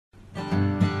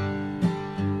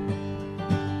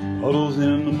Puddles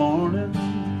in the morning,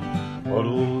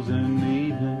 puddles in the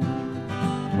evening,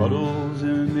 puddles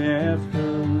in the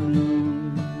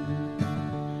afternoon.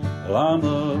 Well, I'm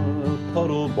a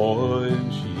puddle boy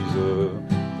and she's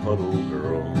a puddle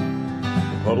girl.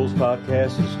 The Puddles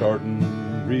podcast is starting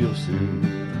real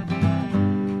soon.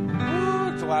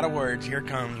 Ooh, it's a lot of words. Here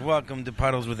comes. Welcome to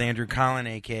Puddles with Andrew Collin,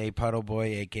 a.k.a. Puddle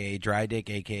Boy, a.k.a. Dry Dick,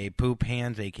 a.k.a. Poop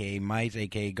Hands, a.k.a. Mice,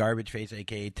 a.k.a. Garbage Face,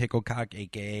 a.k.a. Ticklecock,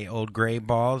 a.k.a. Old Gray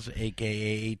Balls,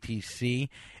 a.k.a. ATC,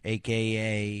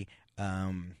 a.k.a.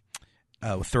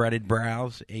 Threaded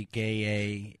Brows,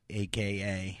 a.k.a.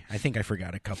 I think I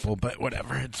forgot a couple, but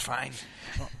whatever. It's fine.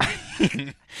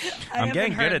 I'm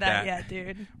getting good at that yet,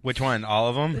 dude. Which one? All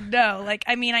of them? No,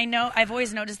 I know. I've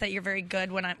always noticed that you're very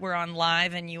good when we're on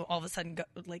live, and you all of a sudden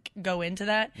go into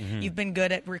that. Mm-hmm. You've been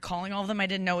good at recalling all of them. I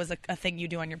didn't know it was a thing you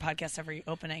do on your podcast every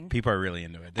opening. People are really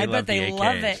into it. I bet they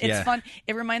love it. Yeah. It's fun.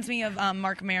 It reminds me of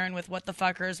Mark Maron with What the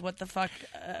Fuckers, What the Fuck.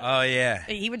 Oh yeah.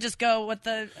 He would just go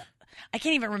I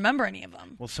can't even remember any of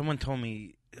them. Well, someone told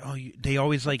me, they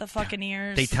always the fucking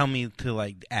ears. They tell me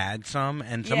to add some,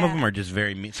 and some of them are just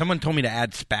very mean. Someone told me to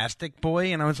add Spastic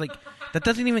Boy, and I was like, that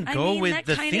doesn't even go with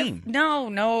the theme.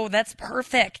 No, that's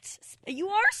perfect. You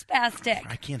are spastic.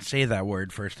 I can't say that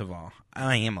word, first of all.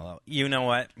 I am a little. You know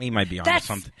what? He might be on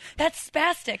something. That's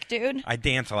spastic, dude. I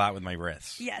dance a lot with my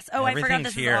wrists. Yes. Oh, I forgot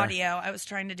this is audio. I was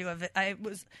trying to do I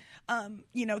was,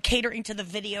 catering to the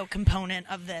video component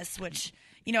of this, which...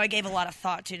 I gave a lot of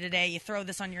thought to today. You throw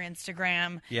this on your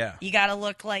Instagram. Yeah. You got to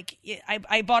look like...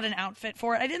 I bought an outfit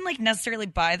for it. I didn't, necessarily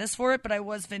buy this for it, but I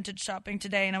was vintage shopping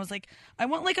today, and I was like, I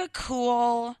want, a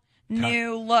cool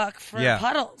new look for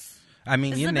Puddles. I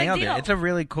mean, you nailed it. It's a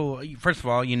really cool... First of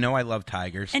all, I love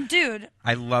tigers. And, dude...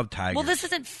 I love tigers. Well, this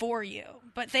isn't for you,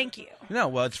 but thank you. No,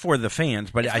 well, it's for the fans,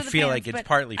 but I feel like it's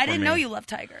partly for me. I didn't know you love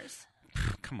tigers.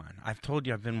 Come on. I've told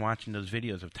you I've been watching those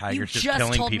videos of tigers just killing people.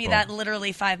 You just told me that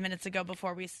literally 5 minutes ago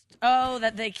before we...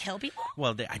 that they kill people?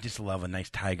 Well, I just love a nice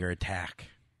tiger attack.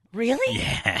 Really?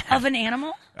 Yeah. Of an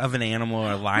animal? Of an animal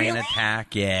or a lion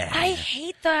attack, yeah. I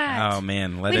hate that. Oh,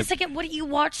 man. Wait a second. What do you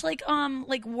watch?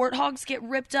 Warthogs get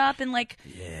ripped up and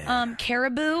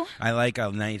caribou? I like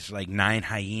a nice 9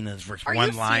 hyenas versus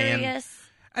one lion. Are you serious?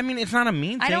 I mean, it's not a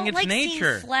mean thing. I don't it's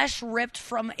nature. Seeing flesh ripped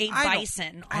from a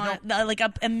bison,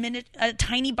 a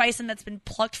tiny bison that's been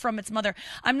plucked from its mother.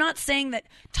 I'm not saying that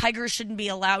tigers shouldn't be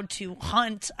allowed to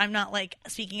hunt. I'm not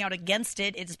speaking out against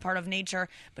it. It is part of nature,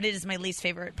 but it is my least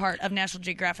favorite part of National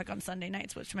Geographic on Sunday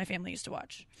nights, which my family used to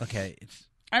watch. Okay,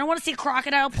 I don't want to see a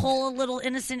crocodile pull a little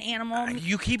innocent animal.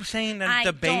 You keep saying that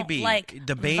the baby.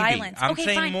 The baby. Violence. I'm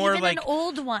saying fine. more even an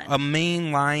old one. A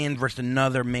main lion versus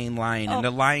another main lion. And the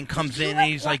lion comes in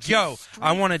and he's like, yo,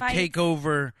 I want to take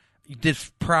over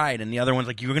this pride. And the other one's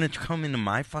like, you're going to come into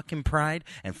my fucking pride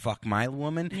and fuck my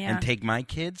woman and take my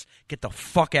kids? Get the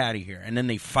fuck out of here. And then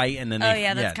they fight and then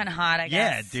that's kind of hot, I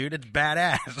guess. Yeah, dude, it's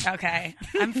badass. Okay.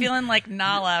 I'm feeling like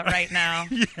Nala right now.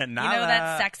 Yeah, Nala. You know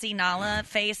that sexy Nala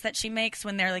face that she makes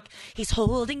when they're like, he's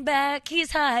holding back,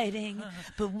 he's hiding,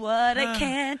 but what I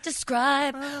can't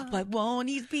describe. Why won't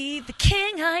he be the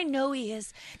king I know he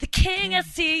is, the king I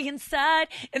see inside?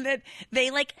 And then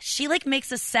she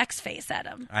makes a sex face at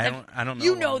him. I don't know.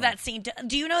 You know that scene.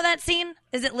 Do you know that scene?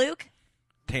 Is it Luke?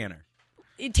 Tanner.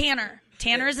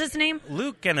 Tanner is his name?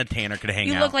 Luke and a Tanner could hang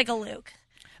out. You look like a Luke.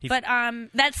 But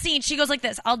that scene, she goes like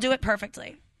this. I'll do it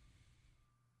perfectly.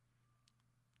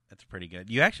 That's pretty good.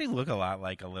 You actually look a lot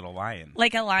like a little lion.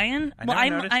 Like a lion? I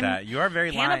noticed that. You are very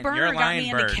lion. Hannah Burner You're a lion got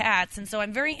me bird. into cats, and so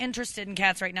I'm very interested in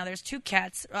cats right now. There's 2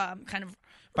 cats kind of...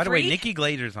 By the way, Nikki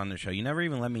Glaser's on the show. You never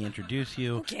even let me introduce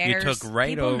you. Who cares? You took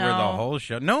People over know. the whole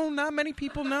show. No, not many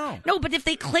people know. No, but if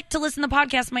they click to listen to the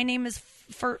podcast, my name is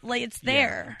it's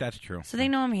there. Yeah, that's true. So they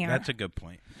know I'm here. That's a good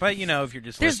point. But if you're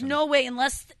just there's listening. no way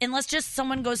unless just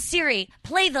someone goes, Siri,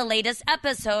 play the latest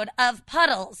episode of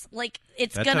Puddles.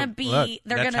 It's gonna be. Look,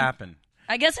 they're that's gonna happen.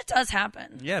 I guess it does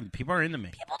happen. Yeah, people are into me.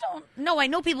 People don't. No, I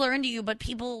know people are into you, but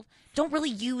people don't really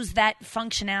use that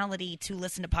functionality to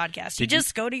listen to podcasts. You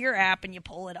just go to your app and you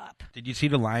pull it up. Did you see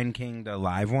the Lion King, the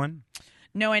live one?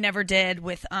 No, I never did.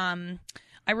 With I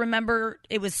remember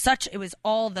it was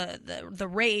all the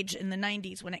rage in the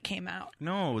 90s when it came out.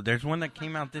 No, there's one that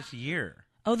came out this year.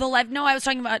 Oh, the live. No, I was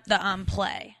talking about the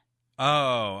play.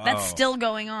 Oh, that's still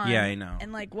going on. Yeah, I know.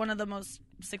 And one of the most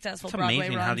successful it's Broadway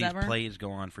amazing runs how these ever. plays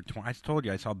go on for 20. I told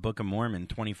you I saw Book of Mormon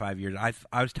 25 years.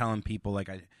 I was telling people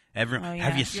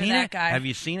have you seen it? Guy. Have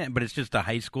you seen it? But it's just a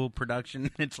high school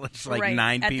production. It's just like right.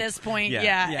 9 people. At this point,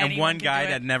 and one guy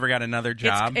that never got another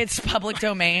job. It's public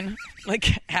domain.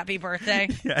 Happy birthday.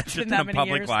 Yeah, it's just in a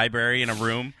public library in a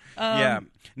room. Yeah.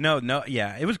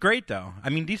 It was great though. I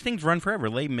mean, these things run forever.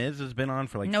 Les Mis has been on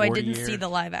for like 40 I didn't years. see the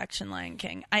live action Lion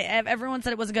King. Everyone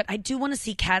said it wasn't good. I do want to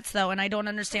see Cats though, and I don't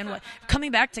understand what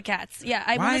coming back to Cats. Yeah,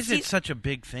 why is it such a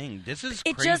big thing? This is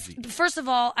crazy. Just first of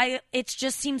all, it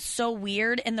just seems so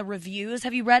weird in the reviews.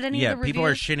 Have you read any of the reviews? Yeah, people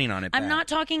are shitting on it. I'm not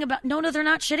talking about. No, they're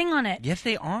not shitting on it. Yes,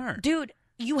 they are, dude.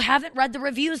 You haven't read the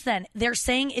reviews then. They're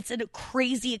saying it's a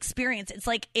crazy experience. It's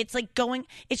like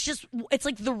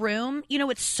The Room. You know,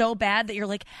 it's so bad that you're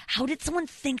like, how did someone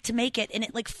think to make it? And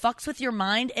it like fucks with your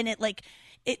mind. And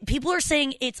people are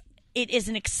saying it is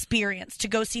an experience to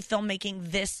go see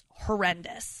filmmaking this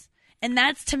horrendous. And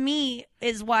that's, to me,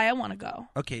 is why I want to go.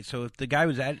 Okay, so if the guy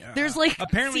was at... There's, like,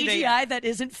 apparently CGI that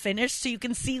isn't finished, so you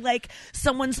can see, like,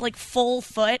 someone's, like, full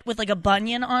foot with, like, a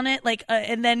bunion on it, like,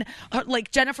 and then, like,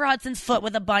 Jennifer Hudson's foot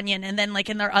with a bunion, and then, like,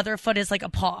 in their other foot is, like, a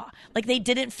paw. Like, they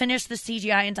didn't finish the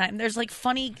CGI in time. There's, like,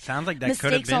 funny sounds like that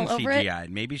could have been CGI.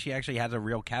 Maybe she actually has a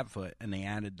real cat foot, and they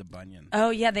added the bunion.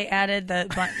 Oh, yeah, they added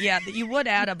you would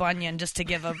add a bunion just to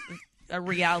give a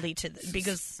reality to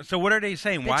because so what are they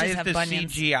saying? Why is the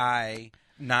bunions. CGI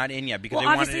not in yet? Because they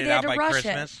wanted it out by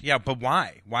Christmas? Yeah, but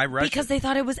why? Why rush because they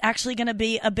thought it was actually going to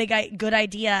be a good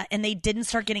idea, and they didn't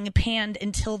start getting panned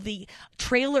until the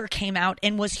trailer came out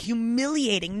and was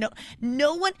humiliating.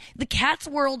 No one, the Cats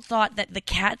world thought that the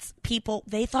Cats people,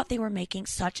 they thought they were making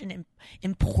such an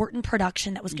important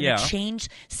production that was going to change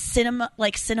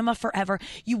cinema forever.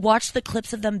 You watch the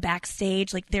clips of them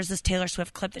backstage, like there's this Taylor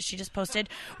Swift clip that she just posted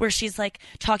where she's like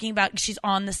talking about she's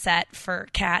on the set for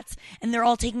Cats, and they're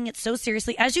all taking it so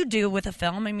seriously, as you do with a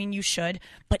film. I mean, you should,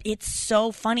 but it's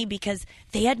so funny because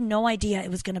they had no idea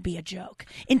it was going to be a joke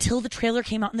until the trailer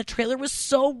came out, and the trailer was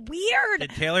so weird.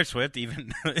 Did Taylor Swift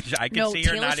even I could see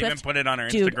her not even put it on her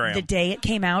Instagram. The day it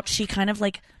came out, she kind of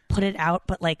like put it out,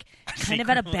 but like kind of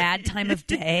at a bad time of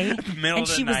day, and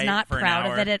she was not proud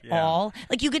of it at all.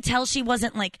 Like you could tell she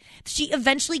wasn't like, she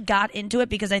eventually got into it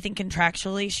because I think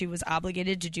contractually she was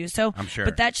obligated to do so. I'm sure.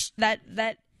 But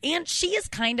that and she is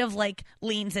kind of like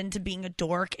leans into being a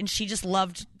dork, and she just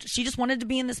wanted to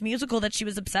be in this musical that she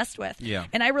was obsessed with. Yeah.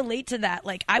 And I relate to that.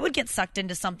 Like I would get sucked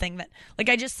into something that, like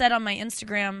I just said on my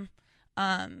Instagram,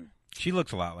 she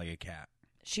looks a lot like a cat.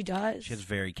 She does. She has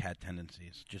very cat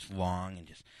tendencies, just long and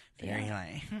just very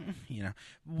like, you know.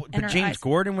 But James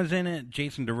Gordon was in it.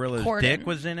 Jason Derulo's dick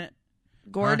was in it.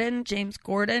 James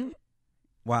Gordon.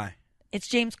 Why? It's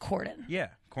James Corden. Yeah,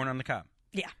 corn on the cob.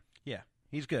 Yeah. Yeah,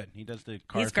 he's good. He does the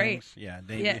car He's great.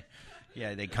 Things.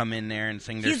 Yeah, they come in there and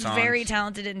sing their songs. He's very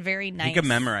talented and very nice. He can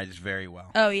memorize very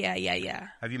well. Oh, yeah.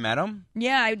 Have you met him?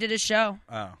 Yeah, I did a show.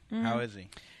 Oh, how is he?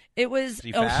 It was,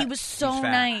 he fat? He was so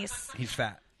nice. He's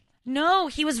fat. No,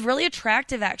 he was really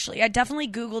attractive, actually. I definitely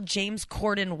Googled James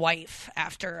Corden wife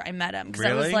after I met him. Because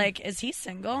I was like, is he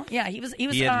single? Yeah, he was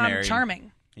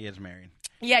charming. He is married.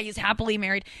 Yeah, he's happily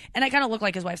married. And I kind of look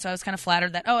like his wife, so I was kind of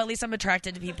flattered that, at least I'm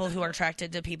attracted to people who are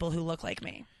attracted to people who look like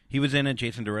me. He was in it.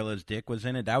 Jason Derulo's dick was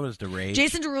in it. That was the rage.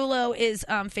 Jason Derulo is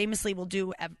famously will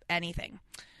do anything.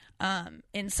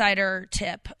 Insider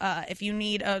tip: if you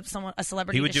need a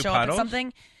celebrity to show up at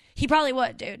something, he probably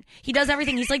would, dude. He does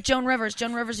everything. He's like Joan Rivers.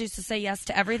 Joan Rivers used to say yes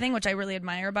to everything, which I really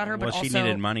admire about her. But she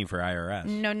needed money for IRS.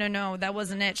 No, that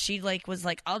wasn't it. She was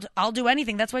like, I'll do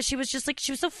anything. That's why she was just like,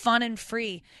 she was so fun and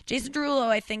free. Jason Derulo,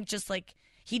 I think, just like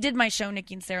he did my show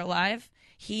Nikki and Sarah Live.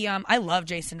 I love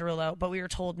Jason Derulo, but we were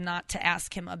told not to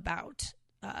ask him about.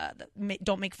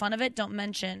 Don't make fun of it. Don't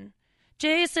mention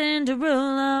Jason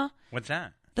Derulo. What's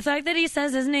that? The fact that he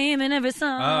says his name in every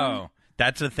song. Oh,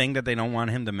 that's a thing that they don't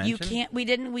want him to mention? You can't.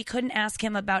 We couldn't ask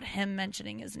him about him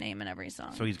mentioning his name in every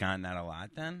song. So he's gotten that a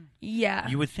lot then? Yeah.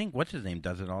 You would think, what's his name,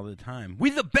 does it all the time. We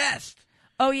the best!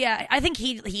 Oh, yeah. I think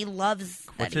he loves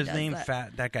that. What's his name?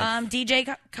 That guy. DJ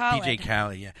Khaled. DJ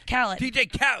Khaled, yeah. Khaled.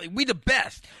 DJ Khaled, we the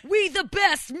best. We the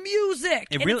best music.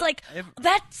 It's like,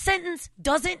 that sentence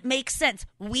doesn't make sense.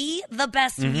 We the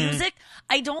best music.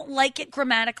 I don't like it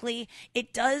grammatically.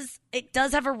 It does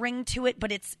have a ring to it,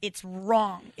 but it's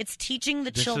wrong. It's teaching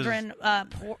the children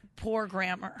poor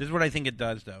grammar. This is what I think it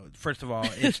does, though. First of all,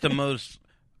 it's the most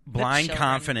blind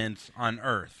confidence on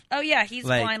earth. Oh, yeah. He's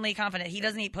blindly confident. He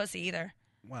doesn't eat pussy either.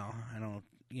 Well, I don't,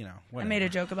 whatever. I made a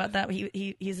joke about that.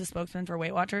 He's a spokesman for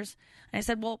Weight Watchers. And I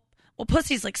said, well,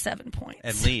 pussy's like 7 points.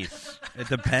 At least. It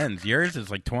depends. Yours is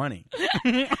like 20.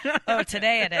 Oh,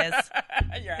 today it is.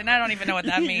 And I don't even know what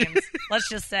that means. Let's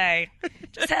just say.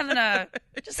 Just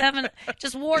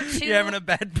wore 2. You having a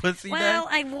bad pussy day? Well,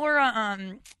 I wore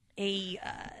a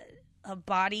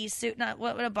bodysuit. Not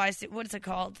what a bodysuit. What is it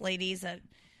called, ladies?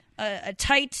 A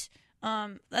tight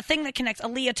a thing that connects, a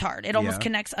leotard. It almost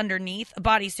connects underneath a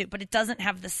bodysuit, but it doesn't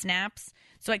have the snaps.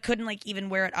 So I couldn't like even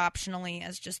wear it optionally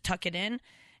as just tuck it in.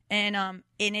 And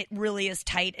it really is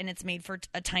tight, and it's made for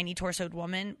a tiny torsoed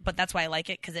woman. But that's why I like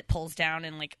it, because it pulls down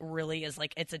and like really is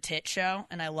like it's a tit show,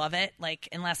 and I love it. Like,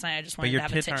 and last night I just wanted to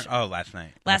have a tit show. Oh, last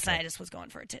night. Last night I just was going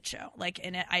for a tit show. Like,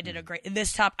 and I did a great.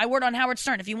 This top I wore it on Howard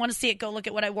Stern. If you want to see it, go look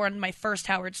at what I wore on my first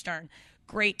Howard Stern.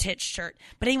 Great tit shirt.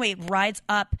 But anyway, it rides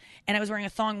up, and I was wearing a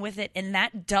thong with it, and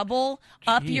that double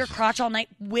up your crotch all night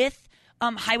with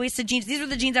high-waisted jeans. These were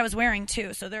the jeans I was wearing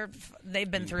too, so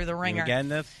they've been through the ringer. You getting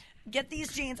this? Get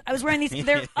these jeans. I was wearing these.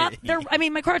 They're up. I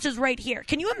mean, my crotch is right here.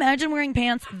 Can you imagine wearing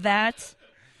pants that?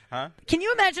 Huh? Can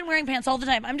you imagine wearing pants all the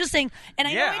time? I'm just saying. And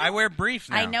I wear briefs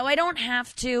now. I know I don't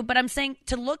have to, but I'm saying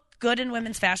to look good in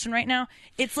women's fashion right now,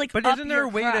 it's like. But isn't there a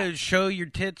way to show your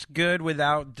tits good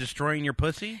without destroying your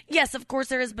pussy? Yes, of course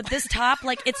there is. But this top,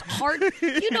 like, it's hard.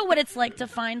 You know what it's like to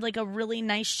find like a really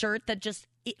nice shirt that just.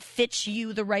 It fits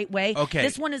you the right way. Okay.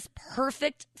 This one is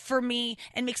perfect for me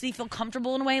and makes me feel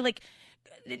comfortable in a way. Like,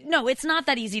 no, it's not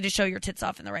that easy to show your tits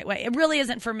off in the right way. It really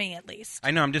isn't for me, at least.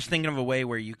 I know. I'm just thinking of a way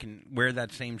where you can wear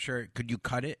that same shirt. Could you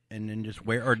cut it and then just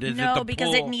wear, or does it the because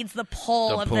pull? It needs the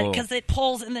pull because it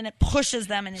pulls and then it pushes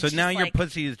them. And it's so now just your like,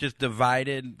 pussy is just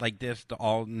divided like this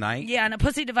all night. Yeah, and a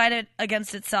pussy divided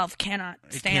against itself cannot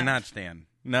stand. It cannot stand.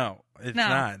 No, it's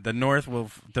not. The North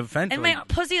will defend. And my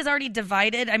pussy is already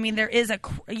divided. I mean, there is and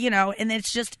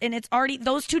it's already,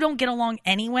 those two don't get along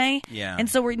anyway. Yeah. And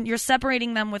so you're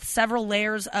separating them with several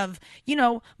layers of,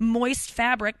 moist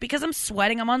fabric because I'm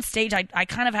sweating. I'm on stage. I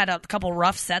kind of had a couple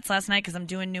rough sets last night because I'm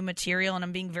doing new material and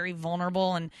I'm being very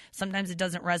vulnerable and sometimes it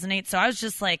doesn't resonate. So I was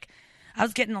just like, I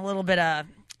was getting a little bit of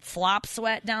flop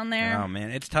sweat down there. Oh man,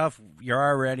 it's tough. You're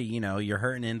already, you're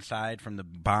hurting inside from the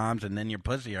bombs, and then your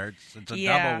pussy hurts. It's a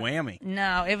double whammy.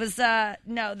 No, it was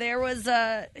there was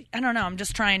I don't know. I'm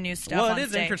just trying new stuff. Well, it is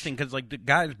stage. interesting because like the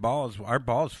guys' balls, our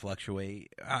balls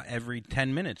fluctuate every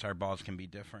 10 minutes. Our balls can be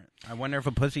different. I wonder if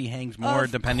a pussy hangs more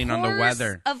depending on the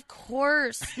weather. Of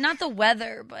course, not the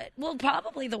weather, but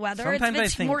probably the weather. Sometimes if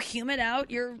it's more humid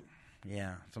out,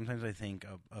 Yeah, sometimes I think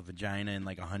a vagina in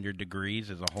like 100 degrees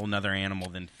is a whole nother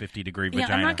animal than 50-degree vagina.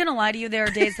 Yeah, I'm not going to lie to you. There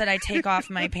are days that I take off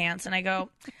my pants and I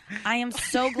go, I am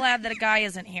so glad that a guy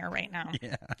isn't here right now.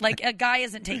 Yeah. Like, a guy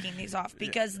isn't taking these off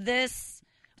because this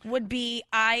would be,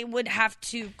 I would have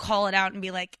to call it out and be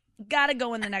like, gotta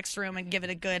go in the next room and give it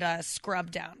a good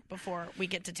scrub down before we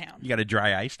get to town. You got to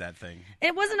dry ice that thing.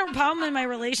 It wasn't a problem in my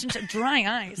relationship. Dry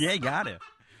ice. Yeah, you got it.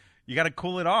 You got to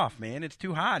cool it off, man. It's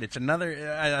too hot. It's another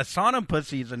a sauna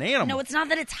pussy is an animal. No, it's not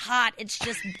that it's hot. It's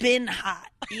just been hot.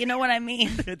 You know what I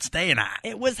mean? It's staying hot.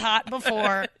 It was hot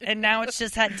before, and now it's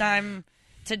just had time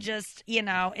to just,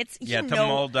 it's to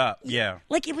mold up. Yeah,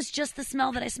 like it was just the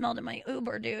smell that I smelled in my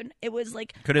Uber, dude. It was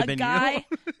like could have been guy.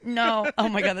 You. No, oh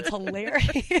my god, that's hilarious.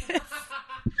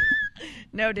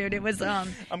 No, dude, it was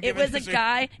it was a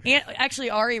guy. And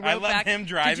actually, Ari wrote back. I love him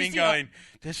driving, going,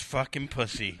 "This fucking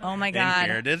pussy." Oh my god,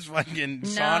 here, this fucking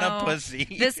sauna pussy.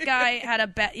 This guy had a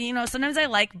bet. Sometimes I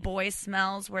like boy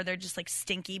smells where they're just like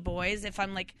stinky boys. If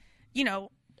I'm like,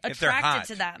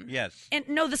 attracted to them. Yes. And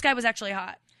no, this guy was actually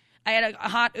hot. I had a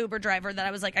hot Uber driver that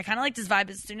I was like, I kind of liked his vibe.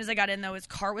 As soon as I got in, though, his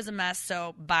car was a mess.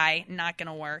 So bye, not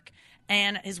gonna work.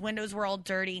 And his windows were all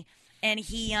dirty. And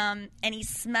he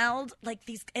smelled like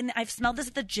these, and I've smelled this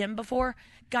at the gym before.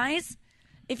 Guys,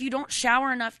 if you don't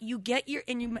shower enough, you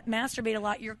masturbate a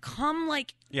lot, your cum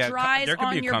dries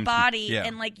on your body,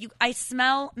 and I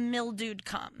smell mildewed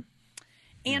cum.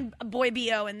 And boy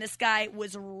BO, and this guy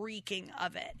was reeking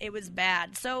of it. It was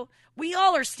bad. So we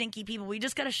all are stinky people. We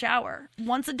just got to shower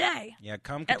once a day. Yeah,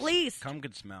 cum at least. Cum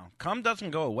could smell. Cum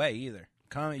doesn't go away either.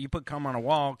 You put cum on a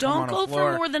wall. Don't go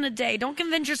for more than a day. Don't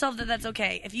convince yourself that that's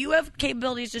okay. If you have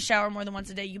capabilities to shower more than once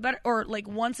a day, you better, or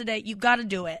once a day, you got to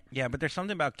do it. Yeah, but there's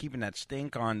something about keeping that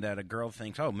stink on that a girl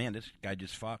thinks, oh man, this guy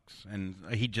just fucks, and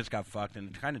he just got fucked, and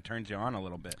it kind of turns you on a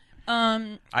little bit.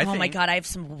 My god, I have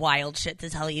some wild shit to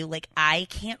tell you. I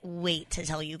can't wait to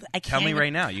tell you. Tell me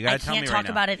right now. You gotta tell me right now. I can't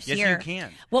talk about it here. Yes, you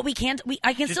can. Well, we can't.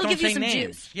 I can just still give you some names.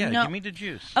 juice. Yeah, no. give me the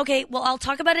juice. Okay, well, I'll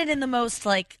talk about it in the most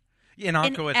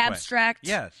innocuous abstract. way.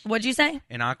 Yes. What'd you say?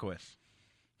 Innocuous.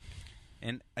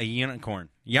 And a unicorn.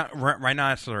 Yeah,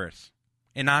 rhinoceros.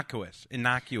 Innocuous.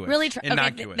 Really?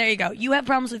 Innocuous. Okay, there you go. You have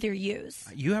problems with your use.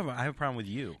 I have a problem with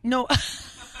you. No.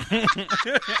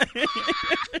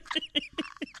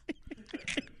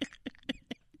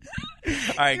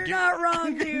 All right, You're not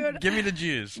wrong, dude. Give me the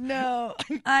juice. No,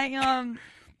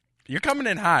 You're coming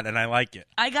in hot, and I like it.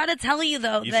 I gotta tell you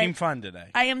though, you seem fun today.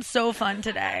 I am so fun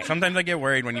today. Sometimes I get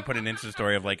worried when you put an Insta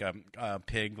story of like a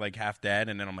pig like half dead,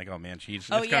 and then I'm like, oh man, it's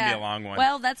gonna be a long one.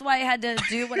 Well, that's why I had to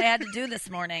do what I had to do this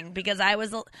morning because I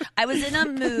was in a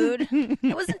mood.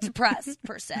 I wasn't depressed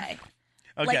per se.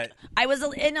 Okay. Like, I was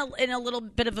in a little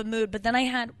bit of a mood, but then I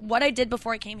had what I did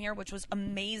before I came here, which was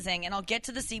amazing, and I'll get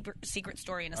to the secret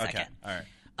story in a second. All right.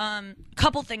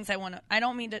 Couple things I want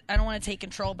to take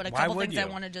control, but a couple things I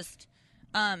want to just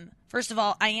first of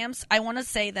all, I want to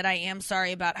say that I am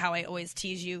sorry about how I always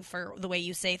tease you for the way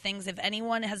you say things. If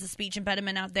anyone has a speech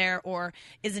impediment out there or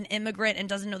is an immigrant and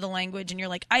doesn't know the language and you're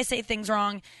like, I say things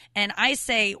wrong and I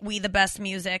say we the best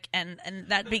music and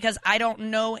that because I don't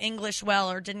know English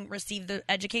well or didn't receive the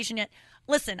education yet.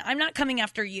 Listen, I'm not coming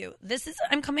after you.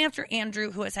 I'm coming after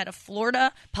Andrew, who has had a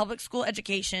Florida public school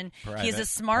education. He is a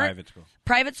smart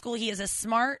private school. He is a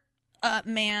smart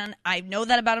man. I know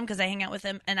that about him because I hang out with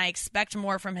him, and I expect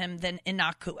more from him than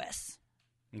innocuous.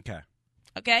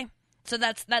 Okay. So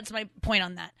that's my point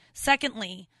on that.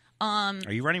 Secondly, are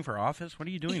you running for office? What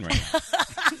are you doing right now?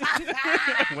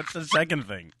 What's the second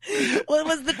thing? Well, it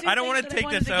was the. I don't want to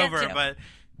take this over, but.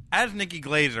 As Nikki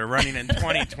Glaser running in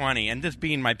 2020 and this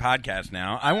being my podcast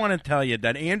now, I want to tell you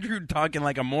that Andrew talking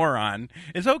like a moron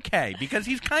is okay because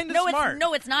he's kind of smart.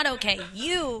 It's not okay.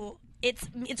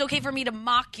 It's okay for me to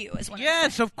mock you.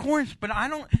 Yes, of course, but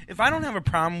if I don't have a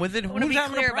problem with it, who's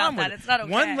having a problem with it? It's not okay.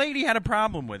 One lady had a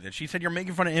problem with it. She said you're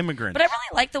making fun of immigrants. But I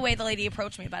really like the way the lady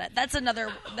approached me about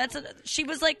it. She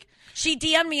was like, she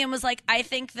DM'd me and was like, I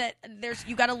think that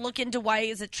you got to look into why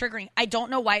is it triggering. I don't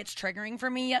know why it's triggering for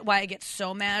me yet, why I get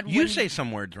so mad. You say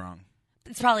some words wrong.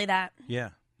 It's probably that. Yeah.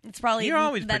 It's probably you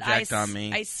always that project on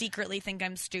me. I secretly think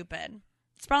I'm stupid.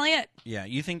 That's probably it. Yeah,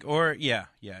 you think, or yeah.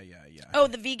 Oh,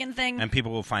 the vegan thing. And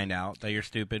people will find out that you're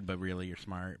stupid, but really you're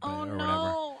smart, or no.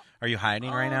 whatever. Are you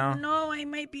hiding right now? No, I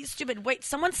might be stupid. Wait,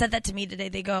 someone said that to me today.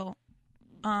 They go,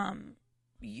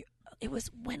 it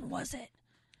was, when was it?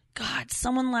 God,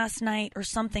 someone last night or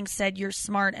something said you're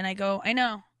smart, and I go, I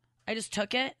know. I just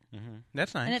took it. Mm-hmm.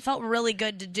 That's nice. And it felt really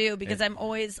good to do because I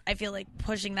feel like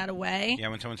pushing that away. Yeah,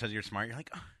 when someone says you're smart, you're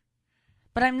like, oh.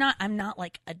 But I'm not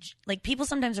like people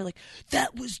sometimes are like,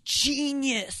 that was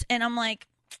genius. And I'm like,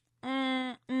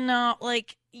 no,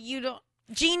 like you don't.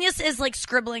 Genius is like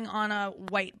scribbling on a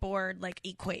whiteboard, like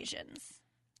equations.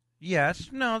 Yes.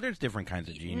 No, there's different kinds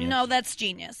of genius. No, that's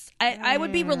genius. I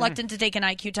would be reluctant to take an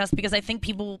IQ test because I think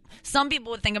some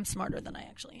people would think I'm smarter than I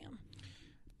actually am.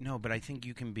 No, but I think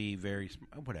you can be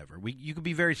you could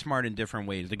be very smart in different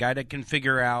ways. The guy that can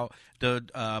figure out the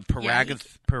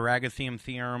Pythagorean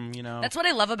theorem, That's what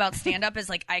I love about stand-up is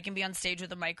like I can be on stage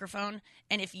with a microphone,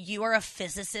 and if you are a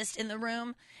physicist in the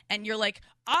room and you're like,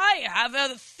 I have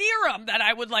a theorem that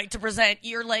I would like to present,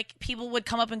 you're like, people would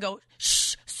come up and go,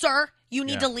 shh, sir, you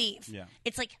need to leave. Yeah.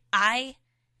 It's like I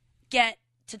get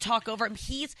to talk over him.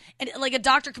 And like a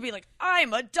doctor could be like,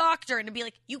 I'm a doctor, and to be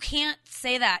like, you can't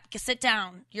say that. Sit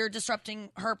down. You're disrupting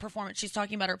her performance. She's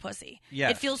talking about her pussy. Yeah.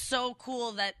 It feels so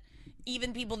cool that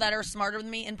even people that are smarter than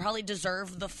me and probably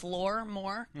deserve the floor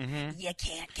more, you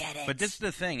can't get it. But this is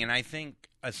the thing, and I think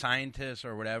a scientist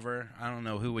or whatever, I don't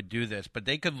know who would do this, but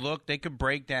they could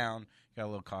break down. Got a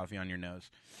little coffee on your nose.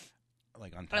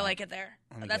 Like on top. I like it there.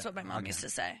 That's what my mom used to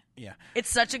say. Yeah. It's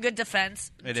such a good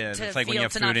defense. It is. It's like when you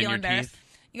have food in your teeth.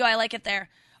 I like it there.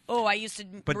 Oh, I used to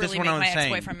really make my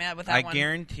ex-boyfriend mad with that one. I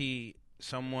guarantee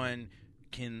someone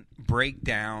can break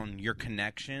down your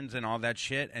connections and all that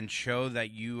shit and show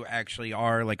that you actually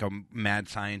are like a mad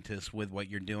scientist with what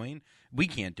you're doing. We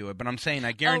can't do it, but I'm saying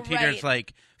I guarantee there's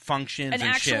like functions and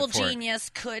shit for it. An actual genius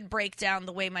could break down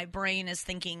the way my brain is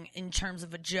thinking in terms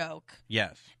of a joke.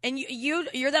 Yes. And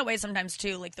you're that way sometimes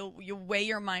too. Like the way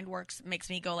your mind works makes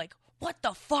me go like, what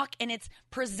the fuck? And it's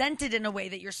presented in a way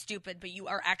that you're stupid, but you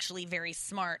are actually very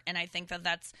smart. And I think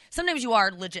that's sometimes you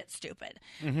are legit stupid,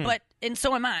 and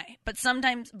so am I. But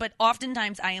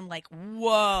oftentimes I am like,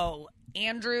 whoa,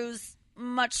 Andrew's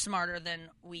much smarter than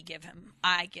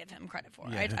I give him credit for.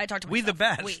 Yeah. I talk to myself. We the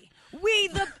best.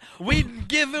 We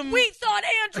give him. We thought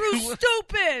Andrew's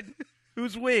stupid.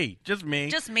 Who's we? Just me.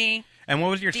 Just me. And what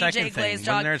was your second thing?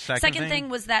 Wasn't there a second thing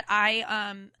was that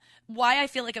why I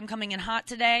feel like I'm coming in hot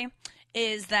today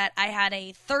is that I had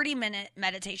a 30-minute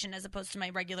meditation as opposed to my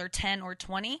regular 10 or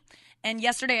 20. And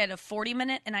yesterday I had a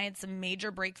 40-minute, and I had some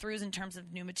major breakthroughs in terms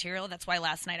of new material. That's why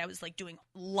last night I was like doing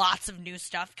lots of new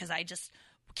stuff because I just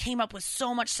came up with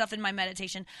so much stuff in my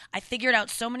meditation. I figured out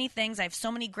so many things. I have so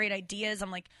many great ideas.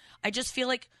 I'm like, I just feel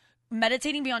like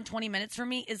meditating beyond 20 minutes for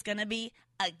me is going to be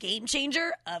a game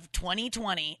changer of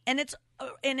 2020. And it's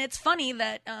funny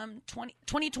that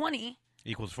 2020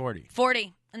 Equals 40.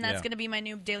 40. And that's going to be my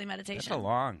new daily meditation. That's a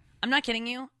long. I'm not kidding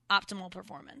you. Optimal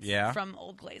performance. Yeah. From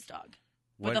Old Glaze Dog.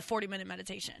 With a 40-minute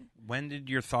meditation. When did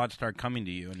your thoughts start coming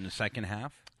to you? In the second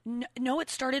half? No, it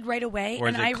started right away. Or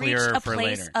is and it I reached a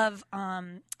place later? of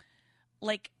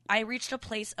I reached a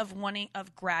place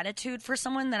of gratitude for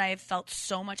someone that I have felt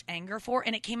so much anger for,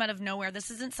 and it came out of nowhere. This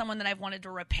isn't someone that I've wanted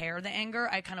to repair the anger.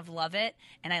 I kind of love it,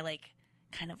 and I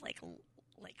kind of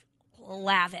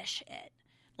lavish it,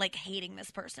 like hating this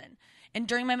person. And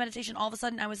during my meditation, all of a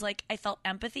sudden, I was like, I felt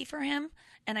empathy for him,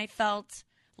 and I felt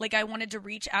like I wanted to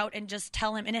reach out and just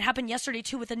tell him. And it happened yesterday,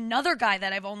 too, with another guy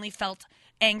that I've only felt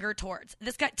anger towards.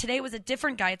 This guy today was a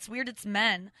different guy. It's weird. It's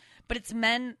men, but it's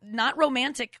men, not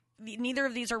romantic. Neither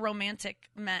of these are romantic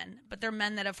men, but they're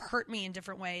men that have hurt me in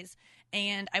different ways.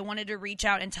 And I wanted to reach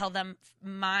out and tell them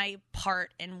my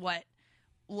part in what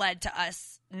led to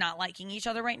us not liking each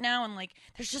other right now. And like,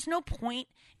 there's just no point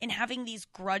in having these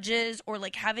grudges or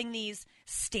like having these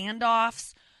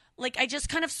standoffs. Like, I just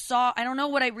kind of saw, I don't know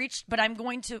what I reached, but I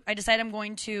decided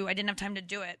I didn't have time to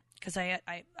do it because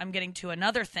I'm getting to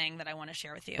another thing that I want to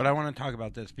share with you. But I want to talk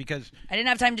about this because I didn't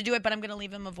have time to do it, but I'm going to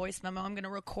leave him a voice memo. I'm going to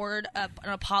record an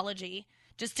apology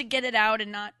just to get it out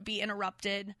and not be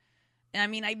interrupted. I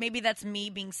mean, maybe that's me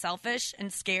being selfish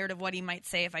and scared of what he might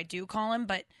say if I do call him,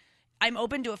 but I'm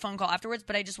open to a phone call afterwards,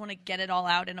 but I just want to get it all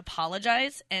out and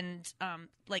apologize and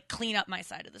clean up my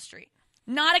side of the street.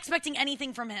 Not expecting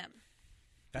anything from him.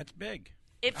 That's big.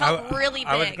 It felt really big.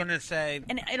 I was going to say,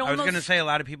 and a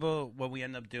lot of people, what we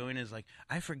end up doing is like,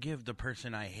 I forgive the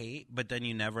person I hate, but then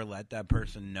you never let that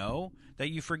person know that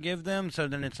you forgive them. So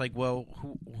then it's like, well,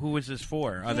 who is this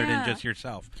for other than just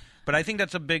yourself? But I think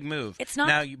that's a big move. It's not.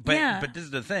 Now, but this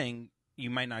is the thing. You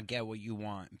might not get what you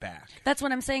want back. That's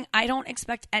what I'm saying. I don't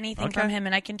expect anything from him.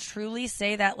 And I can truly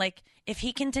say that, like, if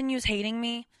he continues hating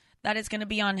me, that is going to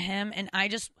be on him. And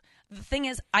the thing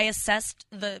is, I assessed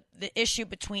the issue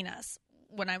between us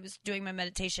when I was doing my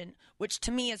meditation, which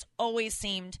to me has always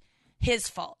seemed his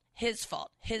fault.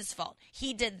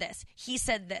 He did this. He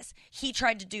said this. He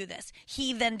tried to do this.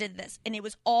 He then did this. And it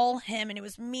was all him, and it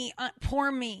was me.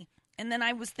 Poor me. And then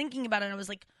I was thinking about it, and I was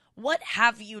like, what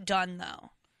have you done,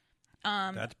 though?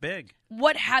 That's big.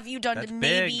 What have you done to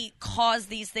maybe cause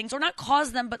these things? Or not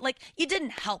cause them, but, like, you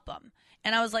didn't help them.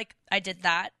 And I was like, I did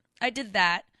that.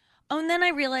 Oh, and then I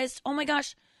realized, oh my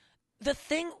gosh, the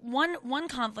thing, one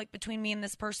conflict between me and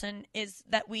this person is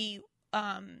that we,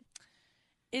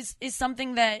 is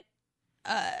something that,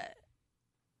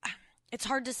 it's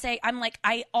hard to say. I'm like,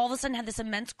 I all of a sudden had this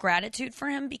immense gratitude for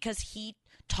him because he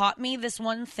taught me this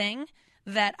one thing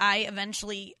that I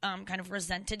eventually, kind of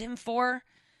resented him for.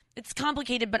 It's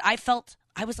complicated, but I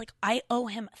was like, I owe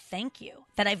him thank you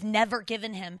that I've never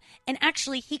given him. And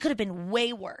actually, he could have been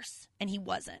way worse, and he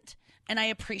wasn't. And I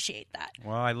appreciate that.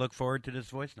 Well, I look forward to this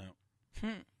voice note.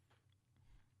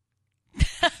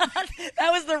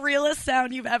 That was the realest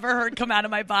sound you've ever heard come out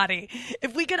of my body.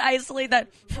 If we could isolate that,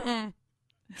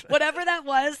 whatever that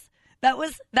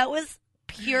was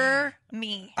pure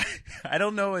me. I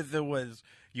don't know if it was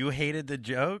you hated the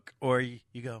joke or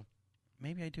you go,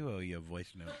 maybe I do owe you a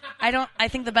voice note. I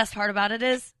think the best part about it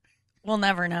is we'll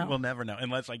never know. We'll never know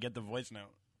unless I get the voice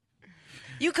note.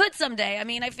 You could someday. I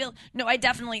mean, I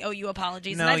definitely owe you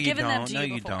apologies. And I've given them to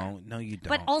you before. No, you don't.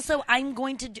 But also, I'm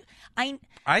going to do...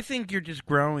 I think you're just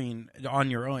growing on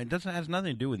your own. It has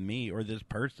nothing to do with me or this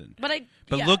person. But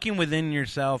looking within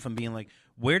yourself and being like,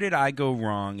 where did I go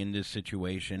wrong in this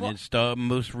situation? It's the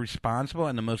most responsible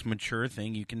and the most mature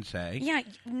thing you can say. Yeah,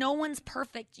 no one's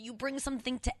perfect. You bring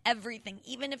something to everything,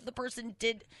 even if the person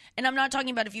did. And I'm not talking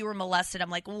about if you were molested.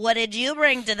 I'm like, what did you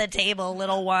bring to the table,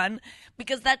 little one?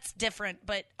 Because that's different.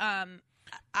 But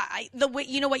the way,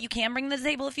 you know what you can bring to the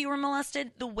table if you were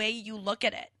molested? The way you look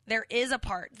at it. There is a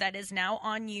part that is now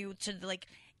on you to like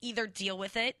either deal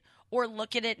with it or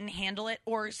look at it and handle it,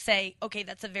 or say, okay,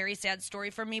 that's a very sad story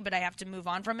for me, but I have to move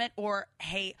on from it. Or,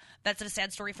 hey, that's a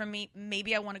sad story for me.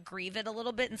 Maybe I want to grieve it a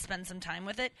little bit and spend some time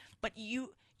with it. But you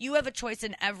have a choice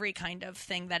in every kind of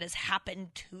thing that has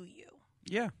happened to you.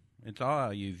 Yeah, it's all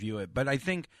how you view it. But I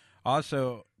think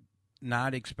also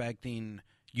not expecting,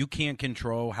 you can't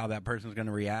control how that person's going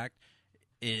to react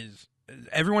is,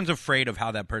 everyone's afraid of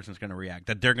how that person's going to react,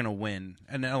 that they're going to win.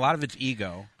 And a lot of it's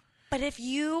ego. But if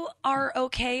you are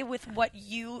okay with what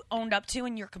you owned up to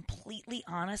and you're completely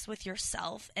honest with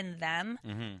yourself and them,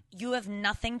 you have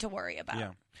nothing to worry about.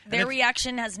 Yeah. Their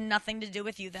reaction has nothing to do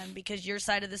with you then because your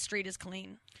side of the street is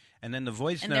clean. And then the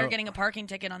voice note. And they're getting a parking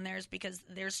ticket on theirs because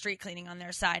they're street cleaning on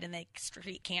their side and the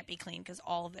street can't be clean because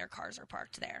all of their cars are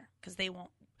parked there because they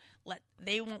won't let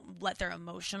their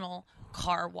emotional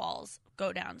car walls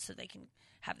go down so they can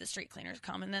have the street cleaners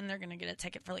come, and then they're going to get a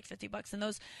ticket for like $50, and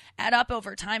those add up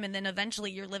over time, and then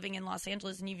eventually you're living in Los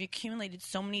Angeles and you've accumulated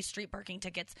so many street parking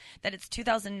tickets that it's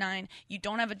 2009, you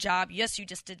don't have a job. Yes, you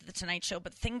just did the Tonight Show,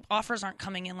 but offers aren't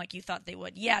coming in like you thought they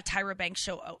would. Yeah, Tyra Banks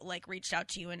show like reached out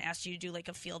to you and asked you to do like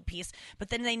a field piece, but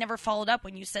then they never followed up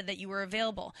when you said that you were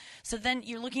available. So then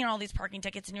you're looking at all these parking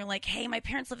tickets and you're like, hey, my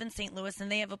parents live in St. Louis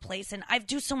and they have a place, and I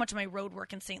do so much of my road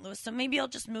work in St. Louis, so maybe I'll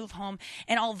just move home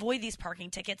and I'll avoid these parking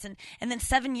tickets. And then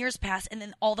 7 years pass, and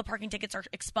then all the parking tickets are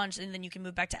expunged, and then you can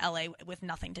move back to LA with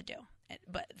nothing to do.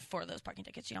 But for those parking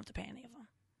tickets, you don't have to pay any of them.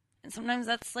 And sometimes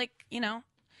that's like,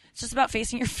 it's just about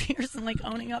facing your fears and like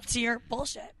owning up to your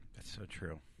bullshit. That's so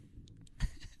true.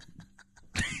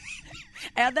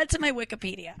 Add that to my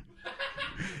Wikipedia.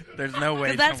 There's no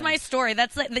way. That's my story.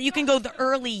 That's like, that you can go the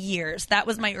early years. That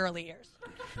was my early years.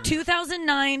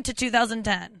 2009 to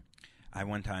 2010. I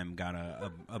one time got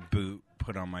a boot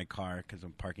put on my car because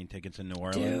of parking tickets in New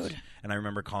Orleans. Dude. And I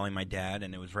remember calling my dad,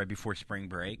 and it was right before spring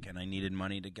break, and I needed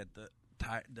money to get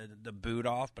the boot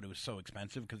off, but it was so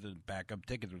expensive because the backup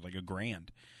tickets was like $1,000.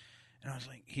 And I was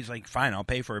like, he's like, fine, I'll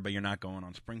pay for it, but you're not going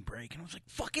on spring break. And I was like,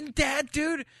 fucking dad,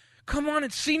 dude. Come on,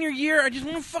 it's senior year. I just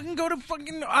want to fucking go to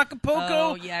fucking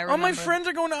Acapulco. Oh, yeah, I remember. All my friends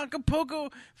are going to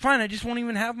Acapulco. Fine, I just won't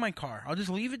even have my car. I'll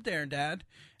just leave it there, Dad.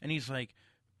 And he's like,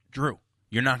 Drew,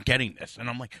 you're not getting this. And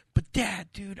I'm like, but Dad,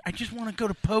 dude, I just want to go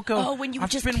to Poco. Oh, when you I've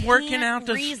just been working out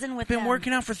reason with been them.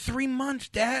 working out for 3 months,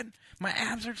 Dad. My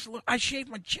abs are slow. I shaved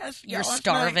my chest. You're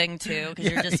starving, too,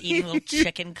 because you're just eating little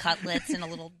chicken cutlets and a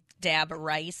little dab of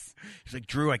rice. He's like,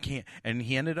 Drew, I can't. And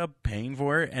he ended up paying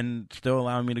for it and still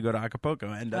allowing me to go to Acapulco.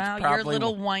 And that's wow, probably, you're a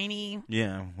little whiny.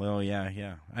 Yeah, well,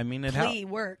 yeah. I mean, it plea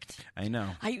worked. I know.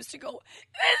 I used to go,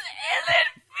 this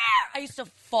isn't fair. I used to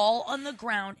fall on the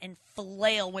ground and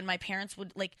flail when my parents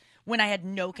would, like, when I had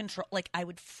no control. Like, I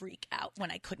would freak out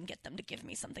when I couldn't get them to give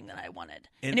me something that I wanted.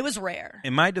 And it was rare.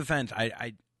 In my defense,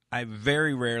 I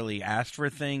very rarely asked for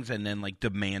things and then, like,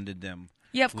 demanded them.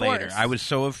 Yeah, of later. course. I was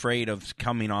so afraid of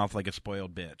coming off like a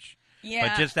spoiled bitch. Yeah,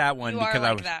 but just that one you because are like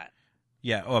I was that.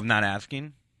 Yeah, of not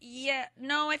asking. Yeah,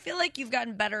 no, I feel like you've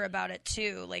gotten better about it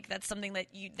too. Like that's something that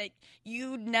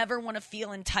you never want to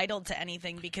feel entitled to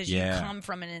anything because you come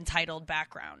from an entitled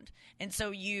background, and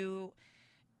so you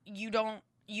don't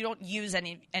use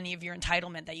any of your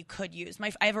entitlement that you could use.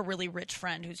 I have a really rich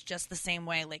friend who's just the same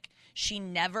way. Like she's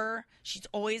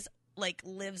always like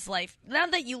lives life.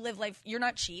 Not that you live life, you're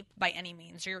not cheap by any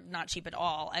means. You're not cheap at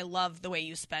all. I love the way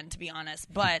you spend, to be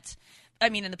honest. But I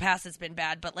mean, in the past it's been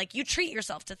bad. But like you treat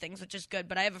yourself to things, which is good.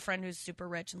 But I have a friend who's super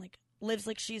rich and like lives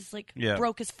like she's like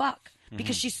broke as fuck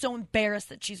because she's so embarrassed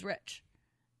that she's rich,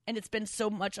 and it's been so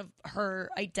much of her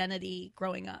identity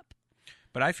growing up.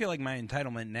 But I feel like my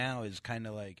entitlement now is kind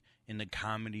of like in the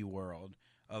comedy world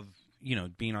of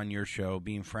being on your show,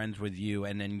 being friends with you,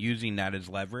 and then using that as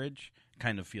leverage.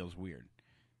 Kind of feels weird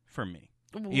for me,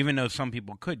 even though some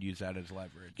people could use that as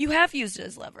leverage. You have used it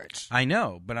as leverage. I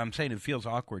know, but I'm saying it feels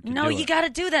awkward to no, do you it. got to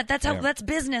do that. That's how. That's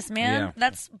business, man. Yeah.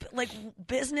 That's like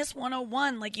business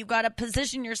 101. Like you got to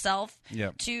position yourself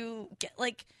to get.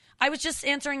 Like I was just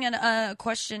answering a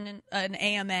question in an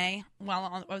AMA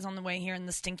while I was on the way here in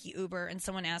the stinky Uber, and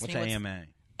someone asked What's me, AMA?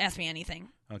 Ask me anything.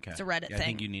 Okay, it's a Reddit thing. I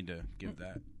think you need to give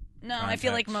that. No, context. I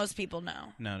feel like most people know.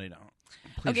 No, they don't.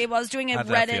 Please. Okay, well, I was doing a How's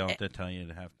Reddit. That feel to tell you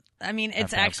to have. I mean,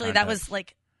 it's actually that was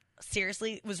like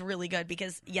seriously it was really good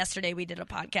because yesterday we did a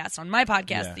podcast on my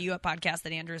podcast, the UF podcast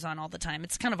that Andrew's on all the time.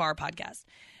 It's kind of our podcast,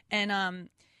 and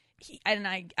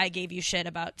I gave you shit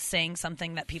about saying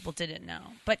something that people didn't know.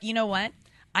 But you know what?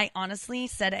 I honestly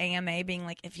said AMA, being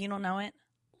like, if you don't know it,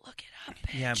 look it up,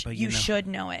 bitch. Yeah, but you should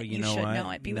know it. But you should know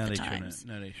it. Be with the times.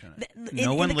 No, they shouldn't.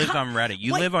 No one lives on Reddit.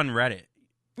 You live on Reddit.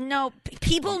 No,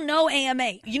 people know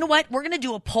AMA. You know what? We're going to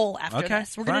do a poll after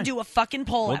this. We're going to do a fucking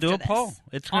poll after this. We'll do a poll.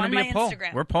 It's going to be a poll.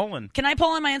 Instagram. We're polling. Can I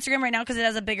poll on my Instagram right now because it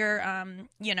has a bigger,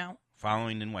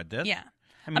 Following in what, this? Yeah.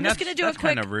 I mean, I'm just going to do a quick...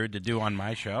 That's kind of rude to do on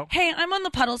my show. Hey, I'm on the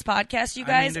Puddles podcast, you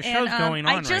guys. I mean, the show's going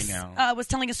on I just, right now. Was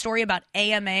telling a story about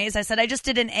AMAs. I said I just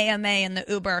did an AMA in the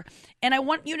Uber, and I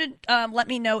want you to let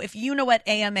me know if you know what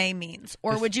AMA means,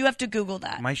 or would you have to Google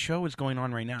that? My show is going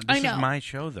on right now. I know. Is my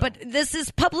show, though. But this is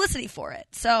publicity for it.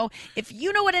 So if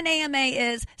you know what an AMA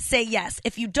is, say yes.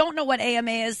 If you don't know what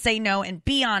AMA is, say no, and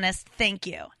be honest. Thank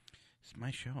you. It's my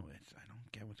show. I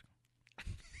don't get what's going on.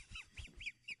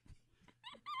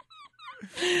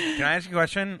 Can I ask you a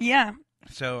question? Yeah.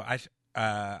 So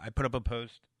I put up a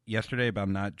post yesterday about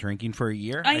not drinking for a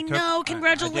year. I know.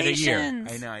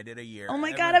 Congratulations. I know. I did a year. Oh,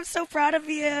 my God. I'm so proud of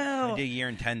you. I did a year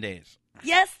in 10 days.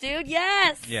 Yes, dude.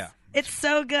 Yes. Yeah. It's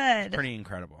so good. It's pretty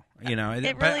incredible. You know,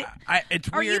 it really. It's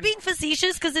Are weird. you being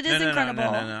facetious? Because it is incredible.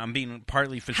 No. I'm being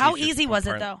partly facetious. How easy was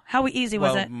it though? How easy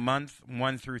was it? Month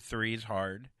 1 through 3 is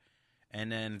hard,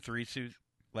 and then 3 through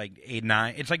like 8,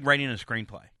 9. It's like writing a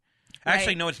screenplay.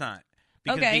 Actually, no, it's not.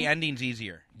 Because the ending's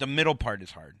easier. The middle part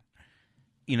is hard.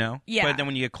 You know? Yeah. But then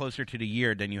when you get closer to the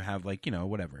year, then you have like, you know,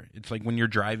 whatever. It's like when you're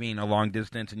driving a long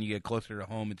distance and you get closer to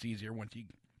home, it's easier once you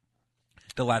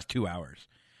the last 2 hours.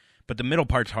 But the middle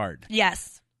part's hard.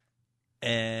 Yes.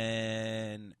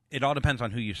 And it all depends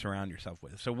on who you surround yourself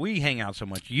with. So we hang out so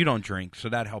much. You don't drink, so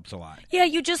that helps a lot. Yeah,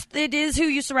 it is who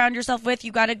you surround yourself with.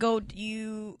 You got to go,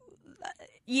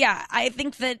 I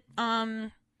think that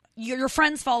your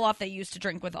friends fall off that you used to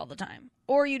drink with all the time.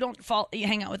 Or you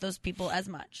hang out with those people as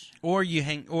much. Or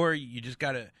you just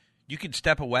got to, you could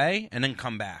step away and then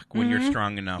come back when you're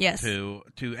strong enough to,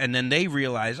 and then they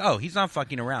realize, oh, he's not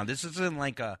fucking around. This isn't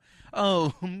like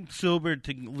I'm sober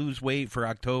to lose weight for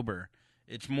October.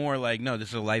 It's more like, no, this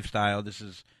is a lifestyle. This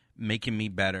is making me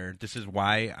better. This is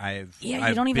why I've you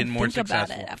don't even been more think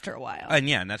successful about it after a while.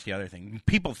 And that's the other thing.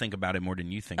 People think about it more than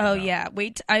you think about. Oh, yeah.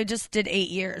 Wait, I just did 8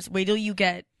 years. Wait till you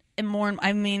get more.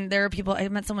 I mean, there are people, I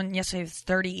met someone yesterday who's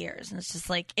 30 years, and it's just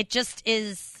like, it just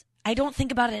is, I don't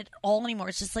think about it at all anymore.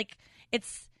 It's just like,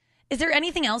 is there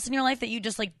anything else in your life that you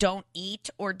just like don't eat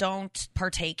or don't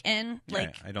partake in?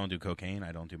 Like, I don't do cocaine.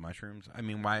 I don't do mushrooms. I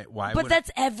mean, why? But that's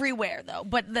everywhere, though.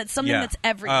 But that's something that's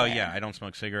everywhere. Oh yeah, I don't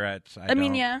smoke cigarettes. I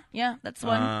mean, yeah, that's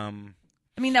one.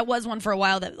 I mean, that was one for a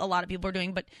while that a lot of people were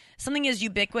doing. But something as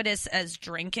ubiquitous as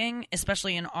drinking,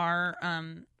 especially in our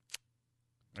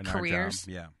careers,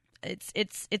 our job,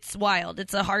 it's wild.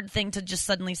 It's a hard thing to just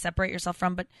suddenly separate yourself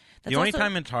from. But that's the only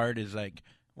time it's hard is like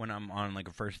when I'm on like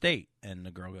a first date and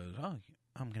the girl goes, "Oh,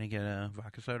 I'm gonna get a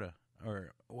vodka soda,"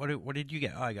 or "What did you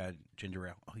get?" "Oh, I got ginger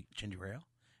ale." "Oh, ginger ale."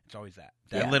 It's always that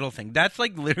little thing. That's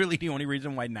like literally the only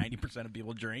reason why 90% of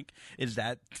people drink is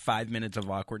that 5 minutes of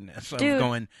awkwardness of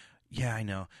going, "Yeah, I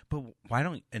know, but why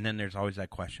don't?" And then there's always that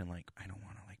question like, "I don't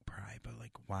want to like pry, but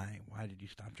like why did you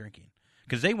stop drinking?"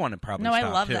 Because they want to probably stop I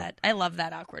love too. that. I love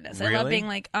that awkwardness. Really? I love being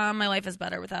like, my life is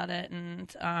better without it,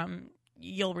 and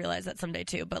you'll realize that someday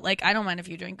too. But like, I don't mind if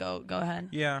you drink. Go ahead.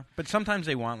 Yeah, but sometimes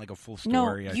they want like a full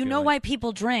story. No, you know why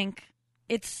people drink?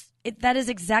 That is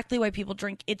exactly why people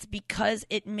drink. It's because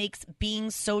it makes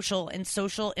being social and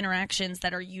social interactions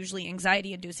that are usually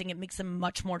anxiety inducing, it makes them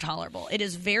much more tolerable. It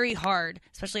is very hard,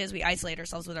 especially as we isolate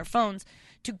ourselves with our phones,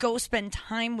 to go spend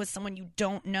time with someone you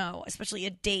don't know, especially a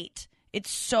date. It's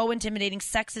so intimidating.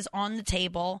 Sex is on the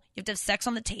table. You have to have sex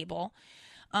on the table.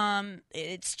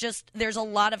 It's just, there's a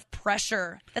lot of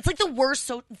pressure. That's like the worst.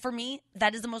 So for me,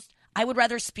 that is the most, I would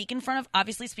rather speak in front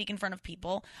of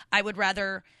people. I would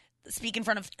rather speak in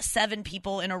front of 7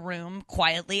 people in a room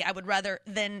quietly. I would rather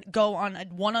than go on a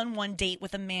one-on-one date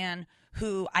with a man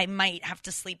who I might have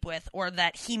to sleep with or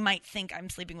that he might think I'm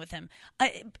sleeping with him.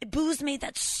 Booze made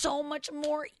that so much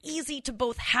more easy to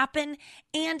both happen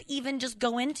and even just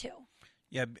go into.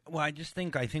 Yeah, well, I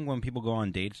think when people go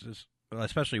on dates,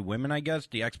 especially women, I guess,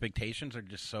 the expectations are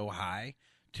just so high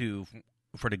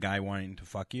for the guy wanting to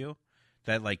fuck you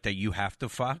that you have to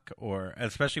fuck, or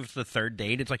especially if it's the third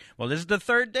date, it's like, well, this is the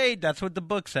third date. That's what the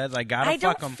book says. I gotta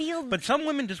fuck him. But some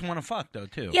women just want to fuck though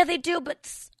too. Yeah, they do.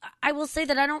 But I will say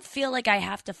that I don't feel like I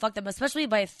have to fuck them, especially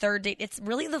by a third date. It's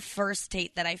really the first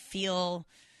date that I feel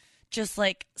just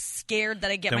like scared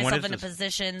that I get myself in a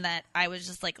position that I was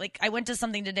just like I went to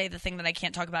something today, the thing that I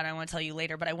can't talk about, I want to tell you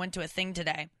later, but I went to a thing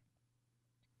today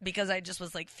because I just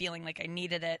was like feeling like I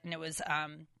needed it. And it was,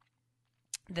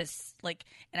 this like,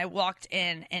 and I walked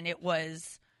in and it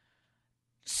was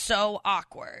so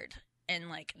awkward and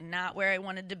like not where I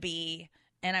wanted to be.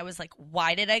 And I was like,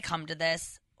 why did I come to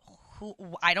this?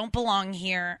 I don't belong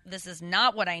here. This is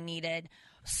not what I needed.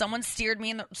 Someone steered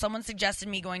me someone suggested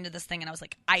me going to this thing and I was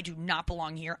like, I do not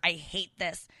belong here. I hate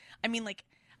this. I mean, like,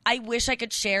 I wish I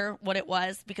could share what it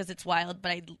was because it's wild,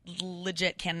 but I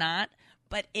legit cannot.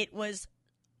 But it was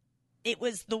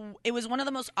one of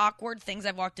the most awkward things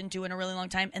I've walked into in a really long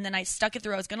time. And then I stuck it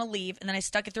through. I was going to leave and then I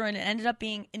stuck it through and it ended up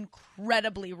being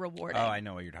incredibly rewarding. Oh, I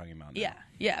know what you're talking about now.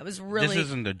 Yeah, it was really. This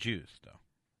isn't the juice though.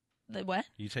 The what?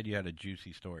 You said you had a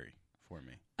juicy story for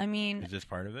me. I mean, is this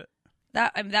part of it?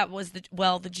 That was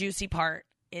the juicy part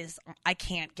is I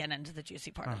can't get into the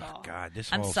juicy part at all. God,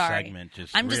 this I'm whole sorry. segment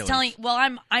just I'm really... just telling.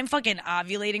 Well, I'm fucking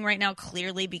ovulating right now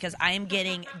clearly because I am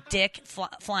getting dick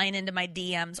flying into my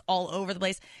DMs all over the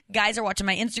place. Guys are watching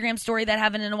my Instagram story that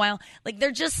haven't in a while. Like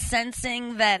they're just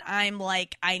sensing that I'm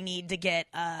like I need to get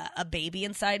a baby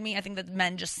inside me. I think that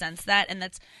men just sense that, and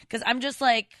that's because I'm just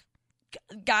like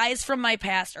guys from my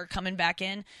past are coming back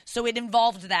in. So it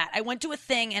involved that. I went to a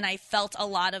thing and I felt a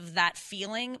lot of that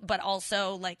feeling, but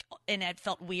also like, and it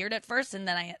felt weird at first, and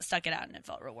then I stuck it out and it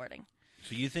felt rewarding.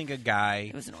 So you think a guy...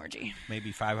 It was an orgy.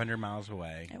 Maybe 500 miles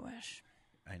away. I wish.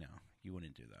 I know. You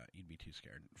wouldn't do that. You'd be too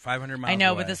scared. 500 miles away. I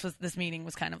know, but this meeting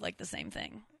was kind of like the same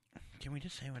thing. Can we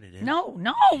just say what it is? No.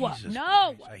 Jesus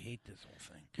Christ, I hate this whole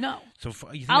thing. No. So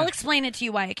I'll explain it to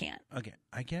you why I can't. Okay,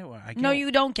 I get what I get. No,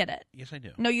 you don't get it. Yes, I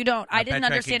do. No, you don't. I didn't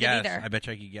understand it either. I bet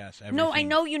you I could guess. Everything. No, I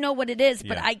know you know what it is,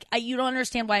 but you don't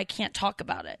understand why I can't talk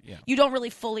about it. Yeah. You don't really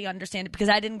fully understand it because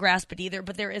I didn't grasp it either,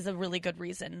 but there is a really good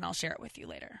reason, and I'll share it with you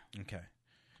later. Okay.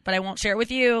 But I won't share it with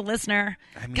you, listener.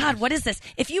 I mean, God, what is this?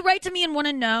 If you write to me and want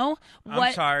to know what...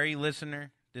 I'm sorry,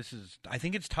 listener. I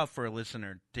think it's tough for a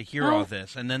listener to hear all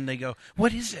this, and then they go,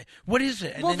 what is it? What is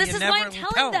it? And well, this is why I'm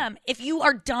telling them. If you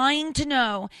are dying to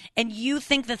know, and you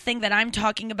think the thing that I'm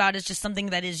talking about is just something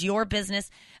that is your business,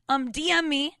 DM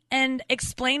me and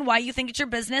explain why you think it's your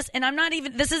business. And I'm not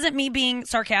even... This isn't me being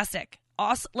sarcastic.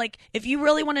 Awesome. Like, if you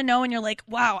really want to know and you're like,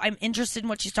 wow, I'm interested in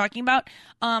what she's talking about,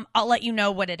 I'll let you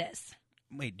know what it is.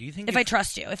 Wait, do you think... If I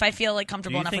trust you, if I feel like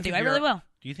comfortable enough with you, I really will.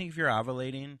 Do you think if you're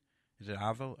ovulating... Is it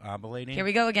ovulating? Here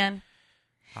we go again.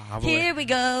 Here we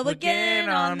go again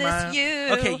on this you.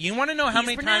 Okay, you want to know how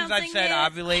many times I've said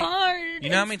ovulate?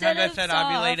 You know how many times I've said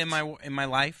ovulate in my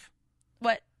life?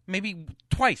 What? Maybe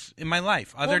twice in my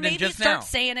life, other than just now. Maybe start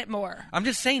saying it more. I'm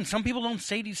just saying, some people don't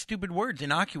say these stupid words,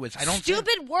 innocuous. I don't.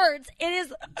 Stupid words. It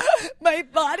is my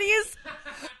body's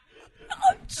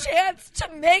chance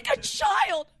to make a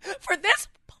child for this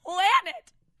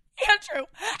planet. Andrew,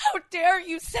 how dare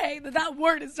you say that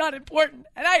word is not important?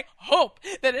 And I hope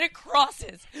that it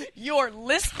crosses your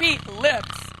lispy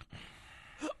lips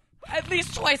at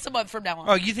least twice a month from now on.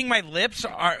 Oh, you think my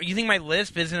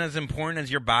lisp isn't as important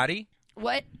as your body?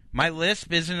 What? My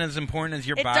lisp isn't as important as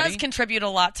your body? It does contribute a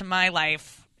lot to my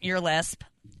life, your lisp.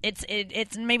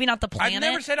 It's maybe not the planet. I've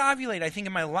never said ovulate, I think,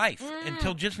 in my life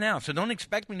until just now. So don't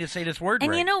expect me to say this word right.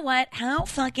 And you know what? How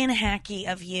fucking hacky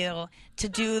of you to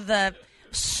do the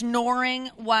snoring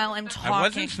while I'm talking. I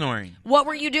wasn't snoring. What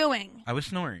were you doing? I was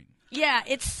snoring. Yeah,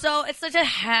 it's such a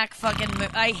hack fucking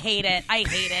move. I hate it.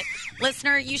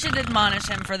 Listener, you should admonish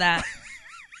him for that.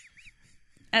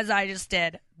 As I just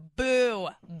did. Boo.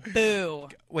 Boo.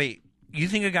 Wait, you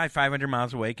think a guy 500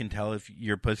 miles away can tell if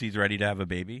your pussy's ready to have a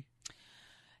baby?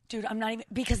 Dude, I'm not even...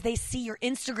 Because they see your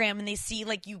Instagram and they see,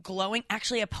 like, you glowing.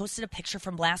 Actually, I posted a picture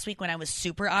from last week when I was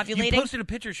super ovulating. You posted a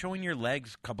picture showing your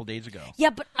legs a couple days ago.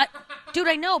 Yeah, but... dude,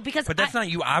 I know, because... But that's not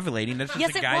you ovulating. That's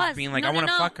just the guys being like, I want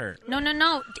to fuck her. No.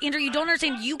 Andrew, you don't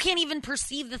understand. You can't even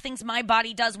perceive the things my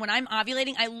body does. When I'm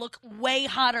ovulating, I look way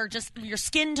hotter. Just your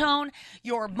skin tone,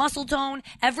 your muscle tone,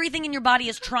 everything in your body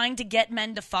is trying to get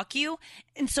men to fuck you.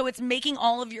 And so it's making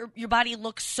all of your body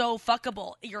look so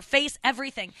fuckable. Your face,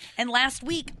 everything. And last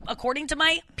week... According to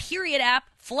my period app,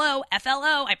 Flow,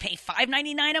 FLO, I pay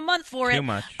 $5.99 a month for it. Too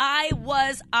much. I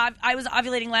was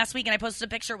ovulating last week, and I posted a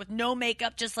picture with no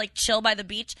makeup, just like chill by the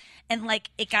beach, and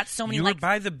like it got so many. You likes. were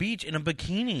by the beach in a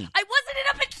bikini. I wasn't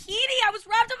in a bikini. I was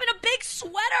wrapped up in a big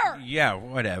sweater. Yeah,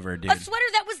 whatever, dude. A sweater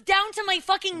that was down to my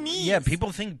fucking knees. Yeah,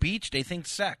 people think beach, they think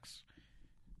sex.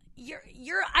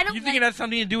 I don't. You think it has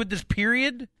something to do with this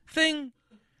period thing?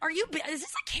 Is this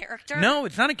a character? No,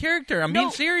 it's not a character. I'm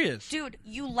being serious. Dude,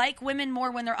 you like women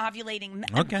more when they're ovulating.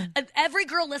 Okay. Every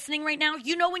girl listening right now,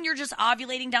 you know when you're just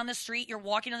ovulating down the street, you're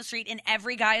walking down the street, and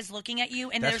every guy is looking at you,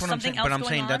 and there's something else going on? But I'm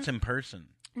saying that's in person.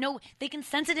 No, they can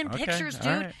sense it in pictures, dude.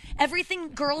 Right. Everything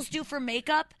girls do for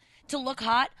makeup to look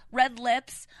hot, red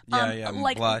lips,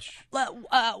 like blush.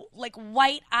 Like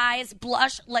white eyes,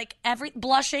 blush, like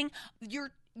blushing.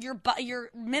 You're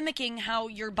mimicking how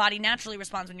your body naturally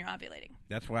responds when you're ovulating.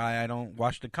 That's why I don't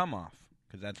wash the cum off,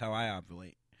 because that's how I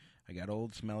ovulate. I got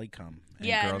old, smelly cum.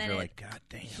 And girls are like, God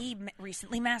damn. He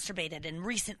recently masturbated in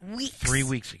recent weeks. 3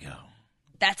 weeks ago.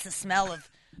 That's the smell of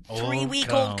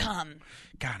 3-week-old cum.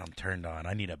 God, I'm turned on.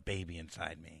 I need a baby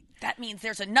inside me. That means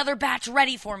there's another batch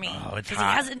ready for me. Oh, it's hot. Because he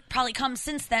hasn't probably come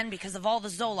since then because of all the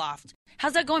Zoloft.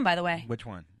 How's that going, by the way? Which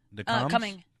one? The cum?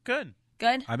 Coming. Good.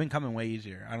 Good? I've been coming way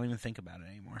easier. I don't even think about it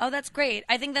anymore. Oh, that's great.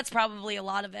 I think that's probably a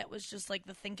lot of it was just like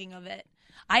the thinking of it.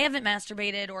 I haven't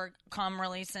masturbated or cum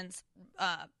really since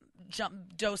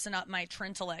dosing up my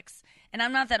Trintalix. And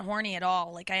I'm not that horny at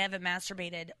all. Like, I haven't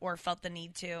masturbated or felt the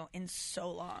need to in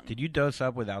so long. Did you dose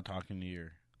up without talking to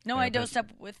your No, therapist? I dosed up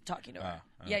with talking to her.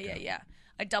 Okay. Yeah.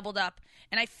 I doubled up.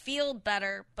 And I feel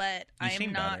better, but I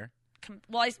am not... better.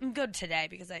 I'm good today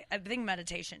because I think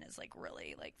meditation is, like,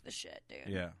 really, like, the shit,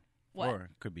 dude. Yeah. What? Or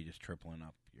it could be just tripling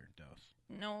up your dose.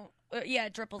 No. Yeah,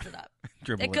 it triples it up.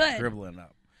 Dribbling it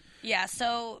up. Yeah,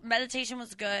 so meditation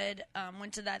was good.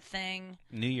 Went to that thing.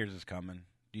 New Year's is coming.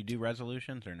 Do you do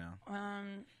resolutions or no?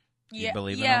 Yeah, you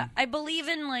believe in them? I believe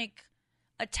in like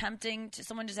attempting to.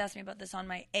 Someone just asked me about this on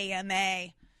my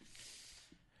AMA.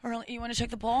 Or you want to check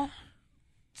the poll?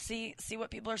 See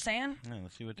what people are saying. Yeah,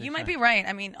 let's see what they You say. might be right.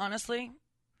 I mean, honestly,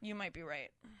 you might be right.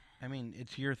 I mean,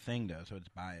 it's your thing though, so it's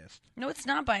biased. No, it's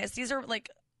not biased. These are like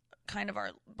kind of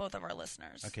both of our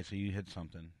listeners. Okay, so you hit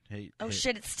something. Hey,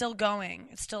 shit, it's still going.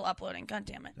 It's still uploading. God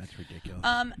damn it. That's ridiculous.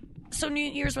 So New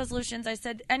Year's resolutions, I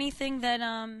said anything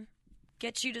that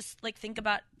gets you to like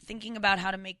thinking about how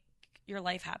to make your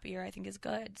life happier, I think is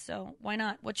good. So why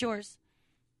not? What's yours?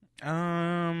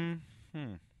 I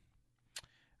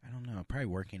don't know. Probably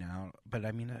working out, but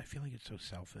I mean, I feel like it's so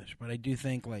selfish. But I do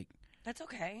think like that's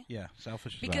okay. Yeah,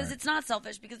 selfish. Because it's not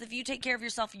selfish. Because if you take care of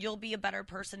yourself, you'll be a better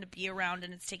person to be around,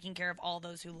 and it's taking care of all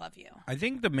those who love you. I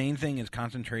think the main thing is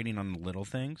concentrating on the little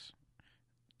things,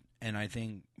 and I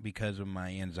think because of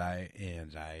my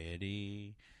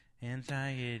anxiety.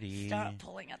 Stop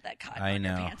pulling out that cotton I on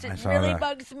know. your pants. I It saw really that.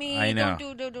 bugs me. I know.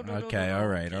 Okay, all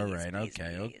right.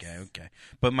 Please. Okay.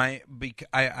 But my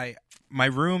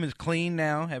room is clean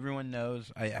now. Everyone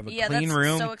knows I have a clean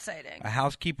room. So exciting. A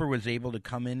housekeeper was able to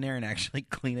come in there and actually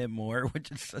clean it more,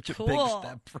 which is such a big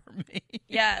step for me.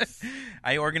 Yes.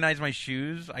 I organized my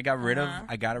shoes. I got rid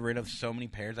of so many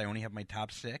pairs. I only have my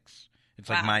top 6. It's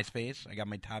like MySpace. I got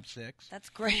my top 6. That's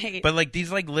great. But like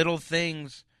these like little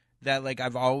things that like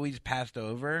I've always passed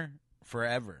over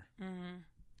forever,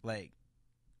 like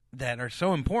that are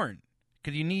so important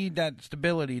because you need that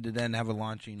stability to then have a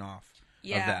launching off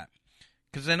of that.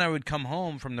 Because then I would come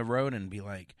home from the road and be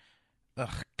like, "Ugh,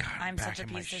 God, I'm such a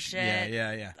piece of shit.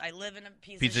 Yeah. I live in a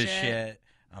piece of shit.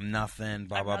 I'm nothing.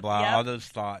 Blah blah blah. Yep. All those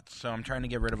thoughts. So I'm trying to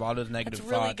get rid of all those negative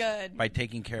thoughts good. by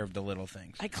taking care of the little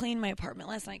things. I cleaned my apartment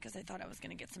last night because I thought I was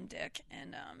going to get some dick,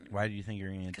 and why do you think you're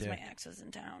going to get dick? Because my ex was in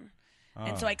town.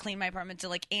 And so I cleaned my apartment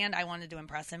and I wanted to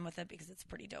impress him with it because it's a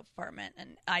pretty dope apartment.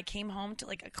 And I came home to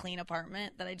like a clean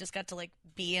apartment that I just got to like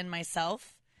be in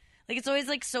myself. Like it's always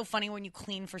like so funny when you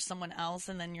clean for someone else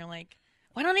and then you're like,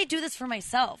 why don't I do this for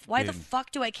myself? Why the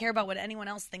fuck do I care about what anyone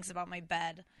else thinks about my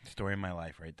bed? Story of my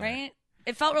life right there. Right?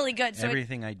 It felt really good. So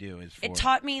everything I do is for it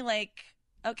taught me like,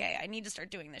 okay, I need to start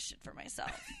doing this shit for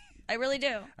myself. I really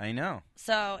do. I know.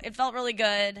 So it felt really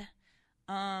good.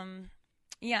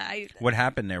 Yeah. What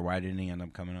happened there? Why didn't he end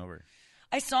up coming over?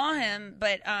 I saw him,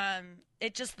 but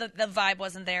it just the vibe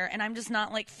wasn't there, and I'm just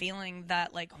not like feeling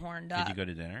that like horned up. Did you go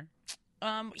to dinner?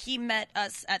 He met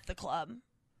us at the club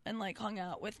and like hung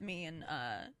out with me and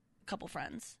a couple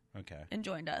friends. Okay. And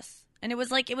joined us, and it was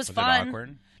fun. Was it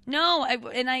awkward? No,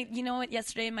 you know what?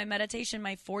 Yesterday in my meditation,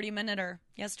 my 40-minuter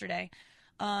yesterday,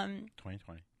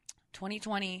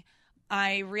 2020,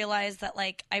 I realized that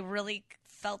like I really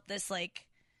felt this like.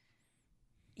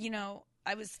 You know,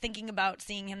 I was thinking about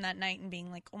seeing him that night and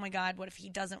being like, oh my God, what if he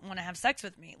doesn't want to have sex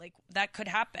with me? Like, that could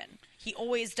happen. He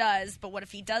always does, but what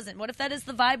if he doesn't? What if that is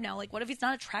the vibe now? Like, what if he's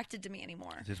not attracted to me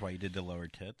anymore? Is this why you did the lower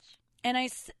tits? And I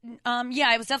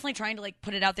was definitely trying to, like,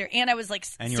 put it out there. And I was, like,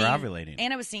 and you're ovulating.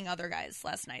 And I was seeing other guys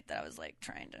last night that I was, like,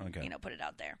 trying to, put it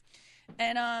out there.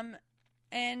 And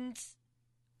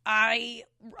I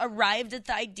arrived at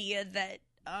the idea that,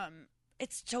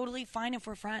 it's totally fine if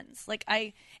we're friends. Like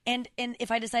and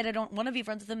if I decide I don't want to be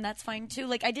friends with him, that's fine too.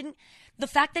 Like the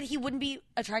fact that he wouldn't be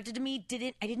attracted to me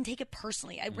I didn't take it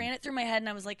personally. I ran it through my head and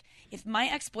I was like, if my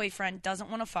ex-boyfriend doesn't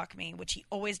want to fuck me, which he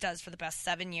always does for the past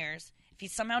 7 years, if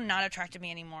he's somehow not attracted to me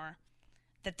anymore,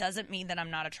 that doesn't mean that I'm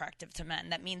not attractive to men.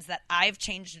 That means that I've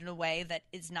changed in a way that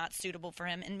is not suitable for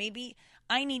him. And maybe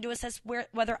I need to assess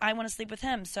whether I want to sleep with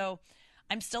him. So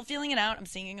I'm still feeling it out. I'm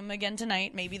seeing him again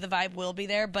tonight. Maybe the vibe will be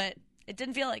there, but it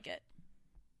didn't feel like it.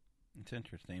 It's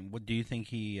interesting. What do you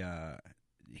think you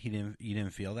didn't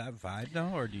feel that vibe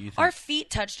though, or do you think our feet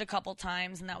touched a couple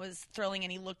times and that was thrilling,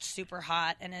 and he looked super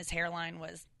hot and his hairline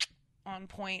was on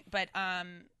point, but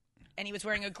and he was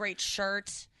wearing a great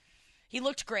shirt. He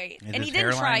looked great, and he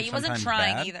didn't try. He wasn't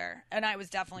trying either, and I was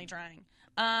definitely trying.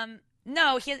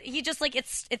 No, he just like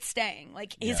it's staying.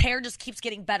 Like his hair just keeps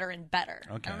getting better and better.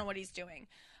 Okay. I don't know what he's doing.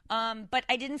 But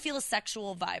I didn't feel a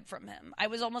sexual vibe from him. I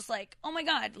was almost like, oh my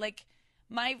God, like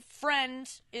my friend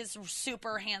is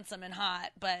super handsome and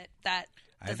hot, but that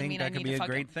doesn't mean I need to fuck him. I think that could be a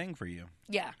great thing for you.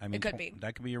 Yeah, I mean, it could be.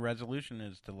 That could be your resolution,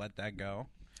 is to let that go.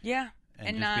 Yeah.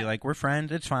 And just be like, we're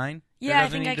friends. It's fine. Yeah, there I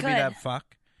think doesn't need to be that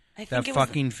fuck. That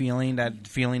fucking feeling, that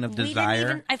feeling of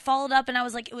desire. I followed up and I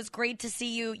was like, it was great to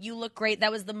see you. You look great.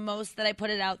 That was the most that I put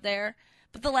it out there.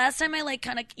 But the last time I like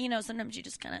kind of, sometimes you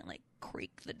just kind of like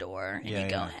creak the door and you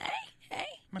go, hey,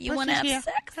 you want to have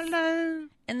sex? Hello.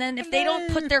 And then if they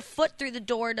don't put their foot through the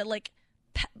door to like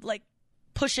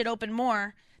push it open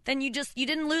more, then you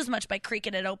didn't lose much by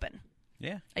creaking it open.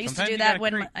 Yeah. I used to do that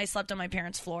when I slept on my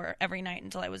parents' floor every night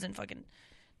until I was in fucking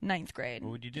 9th grade.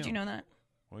 What would you do? Did you know that?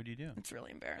 What would you do? It's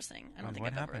really embarrassing. I don't think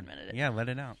I've ever admitted it. Yeah, let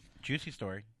it out. Juicy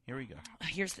story. Here we go.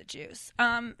 Here's the juice.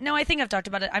 No, I think I've talked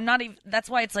about it. I'm not even. That's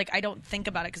why it's like I don't think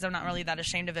about it because I'm not really that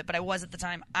ashamed of it. But I was at the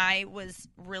time. I was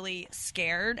really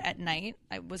scared at night.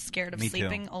 I was scared of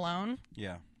sleeping alone.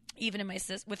 Yeah. Even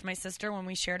with my sister when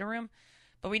we shared a room,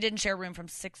 but we didn't share a room from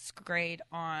 6th grade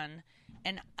on,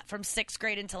 and from 6th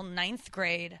grade until 9th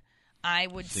grade, I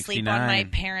would 69. sleep on my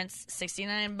parents'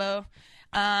 69 Bo.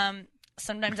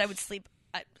 Sometimes I would sleep.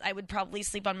 I would probably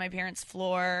sleep on my parents'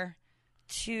 floor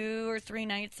 2 or 3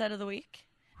 nights out of the week.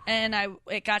 And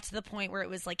it got to the point where it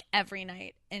was like every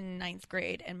night in 9th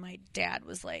grade. And my dad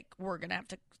was like, we're going to have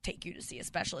to take you to see a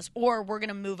specialist, or we're going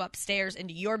to move upstairs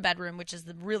into your bedroom, which is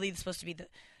really supposed to be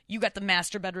you got the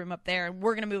master bedroom up there, and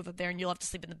we're going to move up there and you'll have to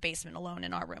sleep in the basement alone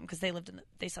in our room. Cause they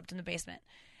slept in the basement.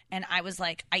 And I was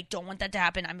like, I don't want that to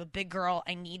happen. I'm a big girl.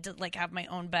 I need to like have my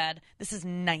own bed. This is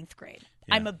 9th grade.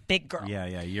 Yeah. I'm a big girl. Yeah,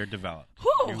 yeah. You're developed.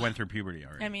 Whew. You went through puberty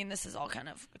already. I mean, this is all kind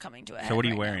of coming to a head. So what are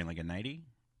you right wearing? now. Like a nightie?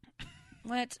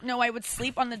 What? No, I would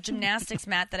sleep on the gymnastics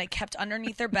mat that I kept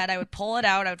underneath their bed. I would pull it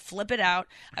out. I would flip it out.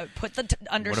 I would put the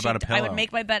undersheet. What about a pillow? I would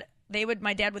make my bed.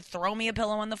 My dad would throw me a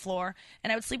pillow on the floor,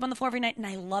 and I would sleep on the floor every night, and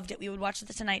I loved it. We would watch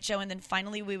The Tonight Show, and then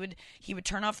finally he would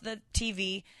turn off the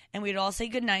TV, and we'd all say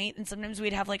goodnight, and sometimes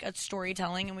we'd have like a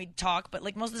storytelling, and we'd talk, but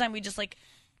like most of the time we'd just like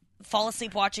fall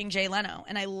asleep watching Jay Leno,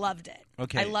 and I loved it.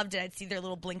 Okay. I loved it. I'd see their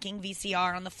little blinking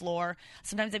VCR on the floor.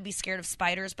 Sometimes I'd be scared of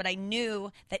spiders, but I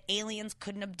knew that aliens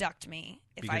couldn't abduct me.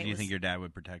 Because you think your dad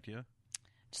would protect you?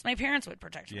 Just my parents would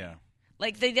protect me. Yeah.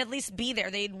 Like, they'd at least be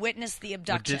there. They'd witness the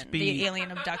abduction, the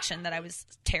alien abduction that I was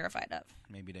terrified of.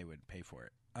 Maybe they would pay for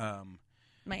it.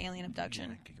 My alien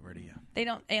abduction. Yeah, get rid of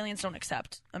you. Aliens don't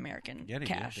accept American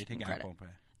cash. They take credit. Apple Pay.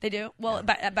 They do? Well,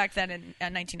 back then in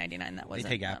 1999, that wasn't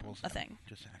they take apples, a thing.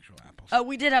 Just actual apples. Oh,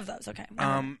 we did have those. Okay.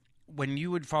 When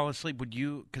you would fall asleep, would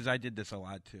you? Because I did this a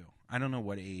lot too. I don't know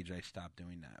what age I stopped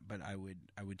doing that, but I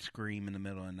would scream in the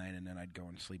middle of the night, and then I'd go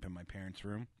and sleep in my parents'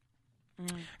 room.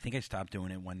 I think I stopped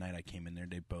doing it one night. I came in there;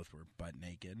 they both were butt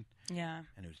naked. Yeah,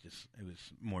 and it was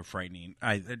more frightening.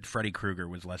 Freddy Krueger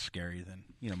was less scary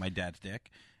than my dad's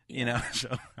dick. Yeah.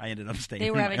 So I ended up staying.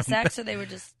 They were having sex, or they were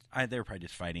just. They were probably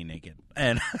just fighting naked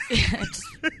and just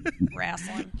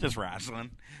wrestling. Just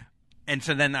wrestling. And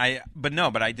so then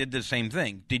but I did the same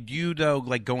thing. Did you though,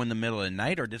 like go in the middle of the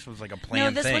night, or this was like a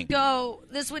planned thing?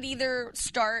 This would either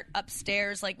start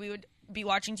upstairs, like we would be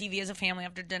watching TV as a family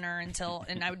after dinner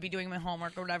and I would be doing my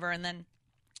homework or whatever, and then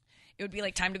it would be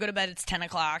like time to go to bed. It's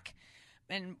 10:00,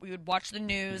 and we would watch the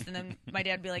news, and then my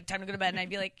dad would be like, time to go to bed, and I'd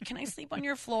be like, can I sleep on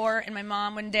your floor? And my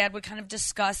mom and dad would kind of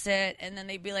discuss it, and then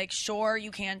they'd be like, sure,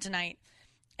 you can tonight.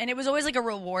 And it was always like a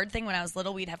reward thing. When I was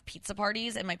little, we'd have pizza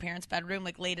parties in my parents' bedroom,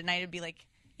 like late at night. It'd be like,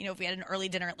 if we had an early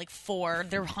dinner at like 4,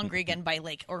 they're hungry again by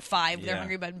like, or 5, they're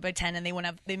hungry by 10, and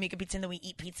they make a pizza, and then we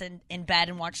eat pizza in bed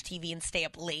and watch TV and stay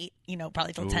up late,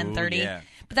 probably till 10:30. Yeah.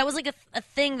 But that was like a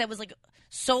thing that was like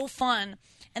so fun.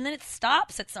 And then it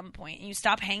stops at some point, and you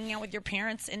stop hanging out with your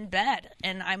parents in bed.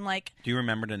 And I'm like... Do you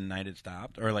remember the night it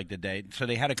stopped? Or like the day? So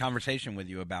they had a conversation with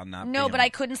you about not No, but I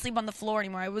couldn't sleep on the floor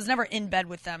anymore. I was never in bed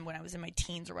with them when I was in my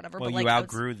teens or whatever. Well, but you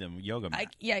outgrew them, yoga mat.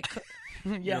 I could.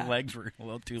 Yeah. Your legs were a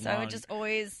little too long. So I would just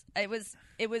always...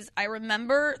 I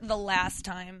remember the last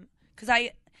time...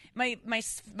 Because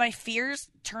my fears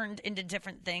turned into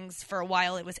different things. For a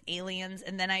while, it was aliens.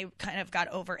 And then I kind of got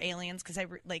over aliens because I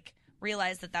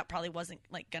realized that probably wasn't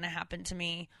like going to happen to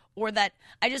me, or that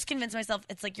I just convinced myself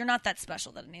it's like you're not that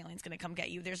special that an alien's going to come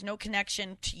get you. There's no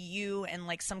connection to you and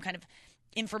like some kind of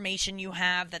information you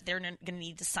have that they're going to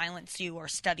need to silence you or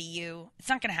study you. It's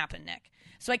not going to happen, Nick.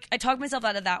 So I talked myself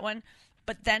out of that one.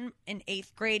 But then in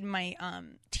 8th grade, my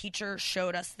teacher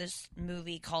showed us this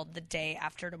movie called The Day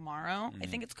After Tomorrow. I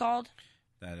think it's called.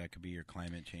 That could be your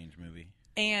climate change movie.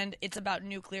 And it's about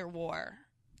nuclear war.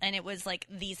 And it was like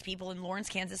these people in Lawrence,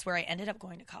 Kansas, where I ended up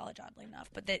going to college, oddly enough.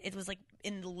 But it was like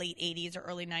in the late 80s or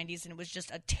early 90s, and it was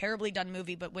just a terribly done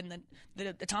movie. But when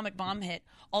the atomic bomb hit,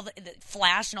 all the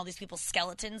flash and all these people's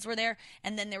skeletons were there,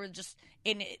 and then they were just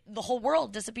the whole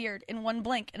world disappeared in one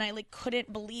blink. And I like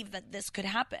couldn't believe that this could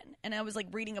happen. And I was like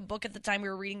reading a book at the time. We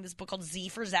were reading this book called Z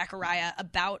for Zachariah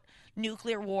about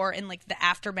nuclear war and like the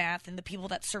aftermath and the people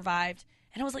that survived.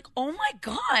 And I was like, oh my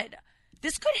God,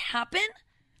 this could happen.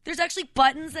 There's actually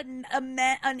buttons that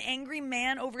an angry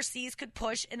man overseas could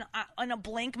push, and in a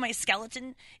blink, my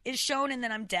skeleton is shown, and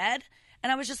then I'm dead.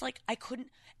 And I was just like, I couldn't.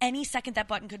 any second that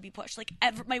button could be pushed. Like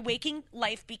my waking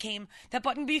life became that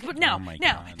button be put now.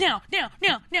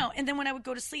 And then when I would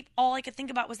go to sleep, all I could think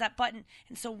about was that button.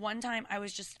 And so one time I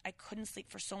couldn't sleep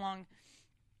for so long.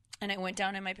 And I went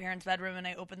down in my parents' bedroom and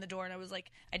I opened the door and I was like,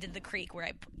 I did the creak where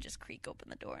I just creak open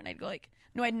the door and I'd go like,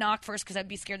 no, I'd knock first because I'd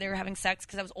be scared they were having sex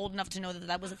because I was old enough to know that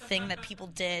that was a thing that people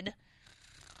did.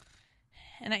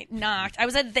 And I knocked. I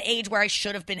was at the age where I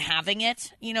should have been having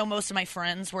it. You know, most of my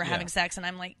friends were having sex and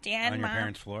I'm like, Dad, on Mom. your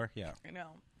parents' floor? Yeah. I know.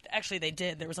 Actually, they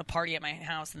did. There was a party at my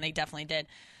house and they definitely did.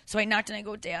 So I knocked and I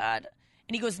go, Dad.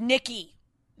 And he goes, Nikki,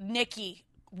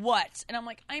 what? And I'm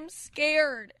like, I'm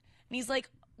scared. And he's like,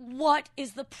 what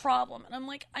is the problem? And I'm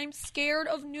like, I'm scared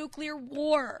of nuclear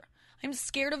war. I'm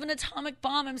scared of an atomic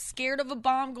bomb. I'm scared of a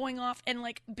bomb going off and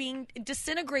like being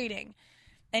disintegrating.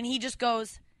 And he just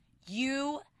goes,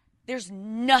 there's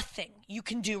nothing you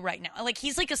can do right now. Like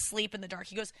he's like asleep in the dark.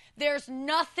 He goes, there's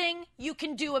nothing you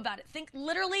can do about it. Think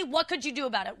literally, what could you do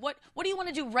about it? What do you want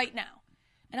to do right now?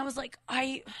 And I was like,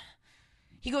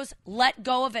 he goes, let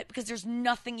go of it because there's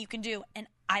nothing you can do. And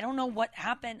I don't know what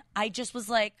happened. I just was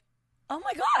like, oh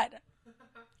my God.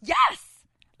 Yes.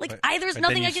 Like, there's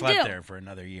nothing I can do. You slept there for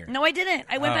another year. No, I didn't.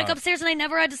 I went back upstairs and I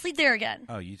never had to sleep there again.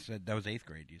 Oh, you said that was 8th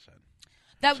grade, you said.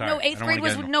 Eighth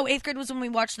grade was when we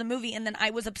watched the movie, and then I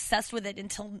was obsessed with it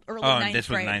until early ninth grade. Oh, this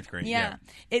was 9th grade. Yeah.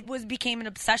 It became an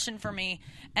obsession for me.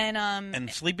 And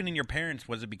sleeping in your parents,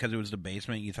 was it because it was the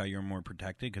basement? You thought you were more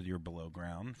protected because you were below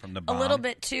ground from the bomb? A little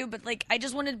bit too, but like I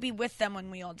just wanted to be with them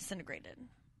when we all disintegrated.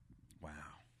 Wow.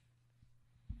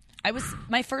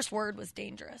 My first word was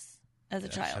dangerous as a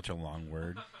child. Such a long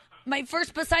word. My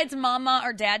first, besides mama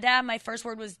or dada, my first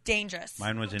word was dangerous.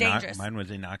 Mine was dangerous. Mine was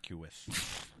innocuous.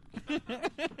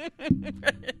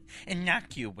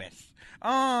 Innocuous.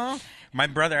 Oh, my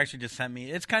brother actually just sent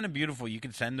me. It's kind of beautiful. You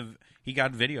can send he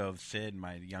got video of Sid,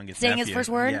 my youngest saying nephew. His first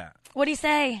word. Yeah. What'd he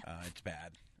say? It's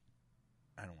bad.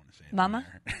 I don't want to say it. Mama?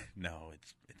 No,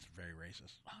 it's very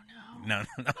racist. Oh no.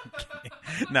 No.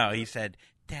 No, he said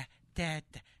dad.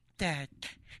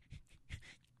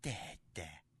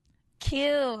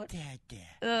 Cute. Dad.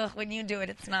 Ugh, when you do it,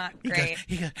 it's not great.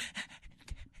 He goes,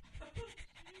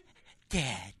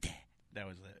 Dad. That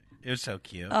was it. It was so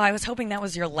cute. Oh, I was hoping that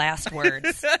was your last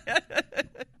words.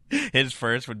 His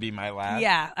first would be my last.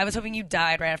 Yeah, I was hoping you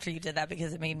died right after you did that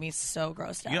because it made me so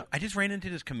grossed out. You know, I just ran into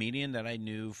this comedian that I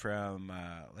knew from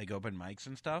like open mics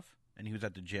and stuff, and he was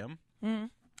at the gym. Mm-hmm.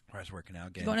 Where I was working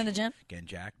out. Going to the gym? Getting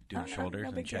jacked, doing shoulders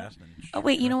and chest. Oh,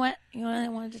 wait, you know what? You know what I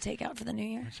wanted to take out for the new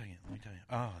year? Wait a second, let me tell you.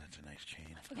 Oh, that's a nice chain.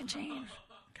 A fucking chain.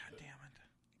 God damn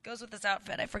it. Goes with this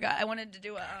outfit. I forgot. I wanted to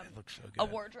do it looks so good. a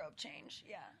wardrobe change.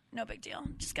 Yeah, no big deal.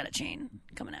 Just got a chain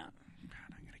coming out. God,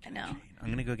 I'm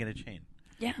going to go get a chain.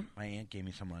 Yeah. My aunt gave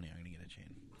me some money. I'm going to get a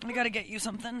chain. I got to get you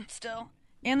something still.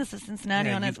 And this is Cincinnati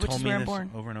on it, which is where I'm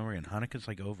born. Over and over again. Hanukkah's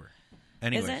like over.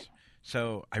 Anyways, is it?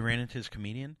 So I ran into this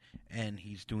comedian, and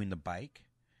he's doing the bike.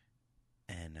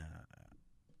 And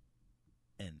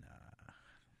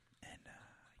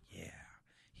yeah,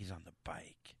 he's on the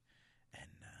bike, and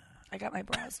I got my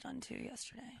brows done too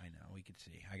yesterday. I know, we could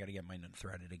see. I got to get mine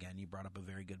unthreaded again. You brought up a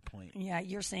very good point. Yeah,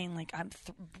 you're saying like I'm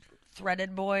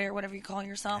threaded boy or whatever you call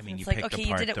yourself. I mean, and it's you like picked okay, you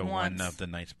apart did it the once. one of the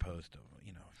nice post of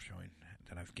showing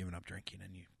that I've given up drinking,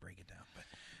 and you break it down. But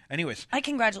anyways, I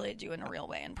congratulated you in a real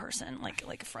way in person,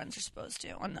 like friends are supposed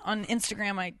to. On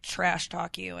Instagram, I trash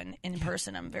talk you, and in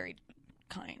person, I'm very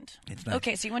kind. It's nice.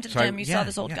 Okay, so you went to the gym. You saw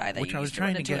this old guy that which you I was used to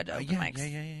run trying to into get. at open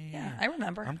mics. Yeah, I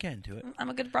remember. I'm getting to it. I'm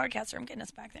a good broadcaster. I'm getting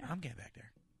us back there. I'm getting back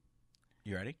there.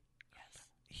 You ready? Yes.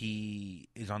 He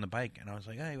is on the bike, and I was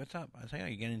like, "Hey, what's up?" I was like, "Oh,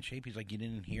 you getting in shape?" He's like, "You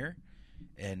didn't hear?"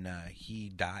 And he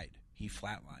died. He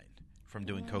flatlined from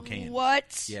doing cocaine.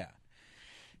 What? Yeah,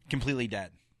 completely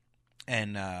dead.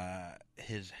 And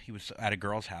he was at a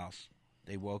girl's house.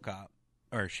 They woke up,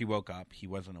 or she woke up. He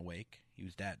wasn't awake. He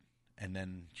was dead. And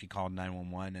then she called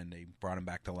 911, and they brought him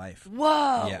back to life.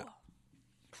 Whoa. Yeah.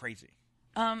 Crazy.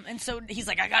 And so he's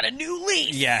like, I got a new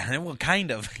lease. Yeah, well,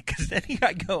 kind of. Because then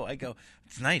I go,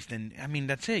 it's nice. Then, I mean,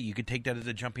 that's it. You could take that as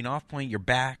a jumping off point. You're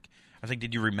back. I was like,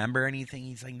 did you remember anything?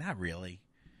 He's like, not really.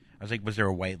 I was like, was there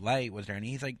a white light? Was there any?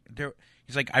 He's like,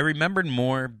 I remembered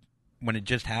more when it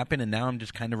just happened, and now I'm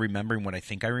just kind of remembering what I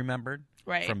think I remembered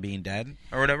from being dead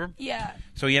or whatever. Yeah.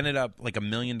 So he ended up like $1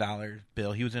 million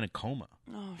bill. He was in a coma.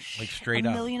 Oh shit! Like straight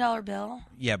up. $1 million bill.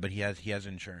 Yeah, but he has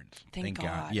insurance. Thank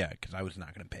God. Yeah, because I was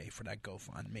not going to pay for that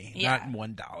GoFundMe. Yeah.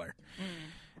 Not $1.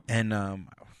 And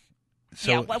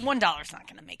so yeah, well, $1's not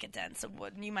going to make a dent. So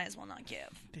you might as well not give.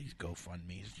 These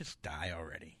GoFundMes just die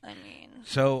already. I mean.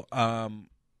 So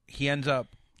he ends up.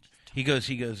 He goes.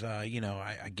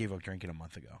 I gave up drinking a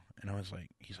month ago, and I was like,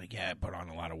 he's like, yeah, I put on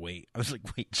a lot of weight. I was like,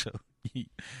 wait, so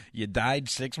you died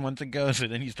 6 months ago, so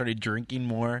then you started drinking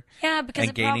more. Yeah, because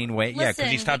and gaining weight. Listen, yeah,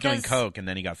 because he stopped doing coke and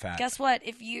then he got fat. Guess what?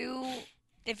 If you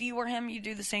were him, you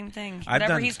do the same thing.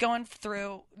 Whatever he's going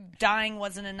through, dying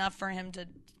wasn't enough for him to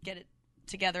get it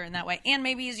together in that way. And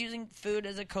maybe he's using food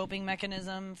as a coping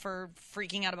mechanism for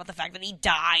freaking out about the fact that he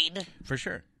died. For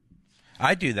sure.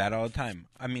 I do that all the time.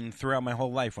 I mean, throughout my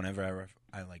whole life, whenever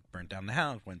I like burnt down the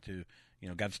house, went to,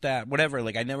 got stabbed, whatever.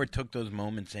 Like, I never took those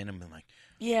moments in and been like,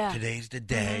 yeah, today's the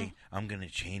day I'm going to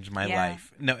change my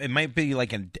life. No, it might be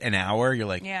like an hour. You're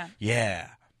like, yeah.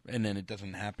 And then it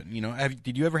doesn't happen.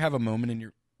 Did you ever have a moment in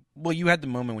your, well, you had the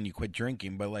moment when you quit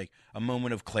drinking, but like a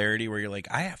moment of clarity where you're like,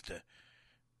 I have to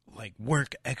like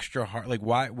work extra hard. Like,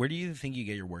 where do you think you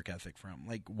get your work ethic from?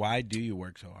 Like, why do you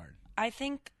work so hard? I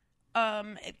think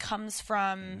it comes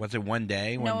from. Was it one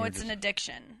day? No, it's an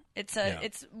addiction.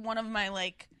 It's one of my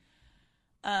like.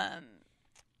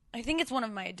 I think it's one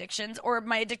of my addictions, or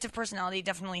my addictive personality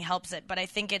definitely helps it. But I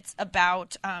think it's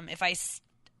about if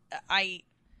I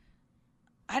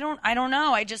don't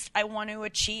know. I want to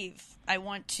achieve. I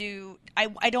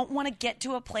don't want to get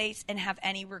to a place and have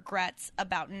any regrets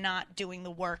about not doing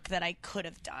the work that I could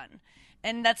have done.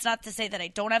 And that's not to say that I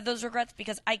don't have those regrets,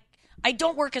 because I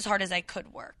don't work as hard as I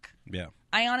could work. Yeah.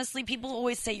 I honestly, people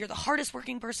always say you're the hardest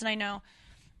working person I know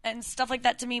and stuff like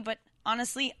that to me. But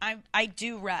honestly, I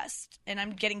do rest, and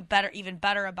I'm getting even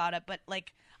better about it. But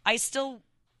like, I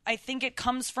think it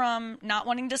comes from not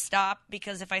wanting to stop,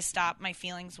 because if I stop, my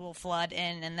feelings will flood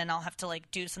in, and then I'll have to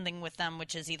like do something with them,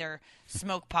 which is either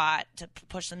smoke pot to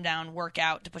push them down, work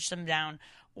out to push them down,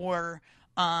 or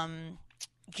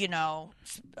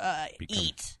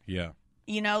eat. Yeah.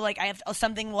 Like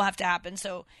something will have to happen.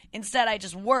 So instead, I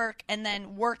just work, and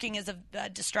then working is a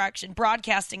distraction.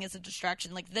 Broadcasting is a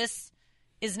distraction. Like, this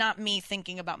is not me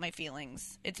thinking about my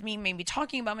feelings. It's me maybe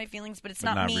talking about my feelings, but it's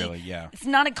not me. Really, yeah. It's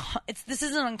not. This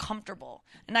isn't uncomfortable,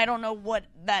 and I don't know why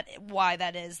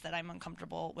that is that I'm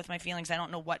uncomfortable with my feelings. I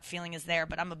don't know what feeling is there,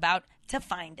 but I'm about to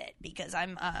find it, because I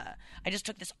just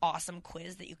took this awesome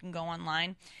quiz that you can go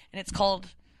online, and it's called.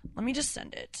 Let me just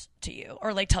send it to you,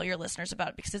 or like tell your listeners about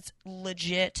it, because it's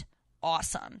legit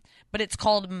awesome. But it's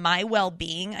called My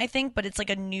Wellbeing, I think, but it's like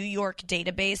a New York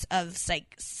database of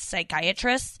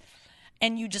psychiatrists.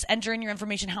 And you just enter in your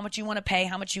information, how much you want to pay,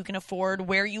 how much you can afford,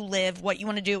 where you live, what you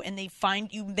want to do, and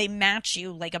they match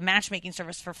you like a matchmaking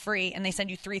service for free, and they send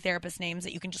you 3 therapist names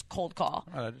that you can just cold call.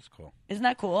 Oh, that is cool. Isn't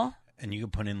that cool? And you can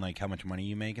put in like how much money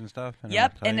you make and stuff. And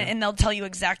yep, and they'll tell you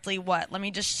exactly what. Let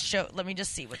me just see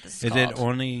what this is called. Is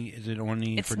it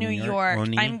only it's for New York?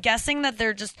 Only? I'm guessing that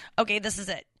they're just this is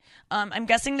it. I'm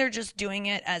guessing they're just doing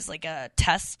it as like a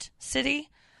test city.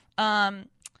 But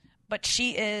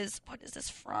she is. What is this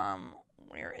from?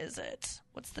 Where is it?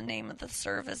 What's the name of the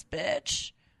service,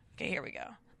 bitch? Okay, here we go.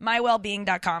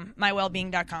 MyWellbeing.com.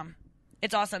 MyWellbeing.com.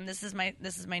 It's awesome. This is my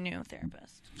new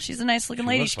therapist. She's a nice looking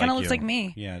lady. She kind of looks like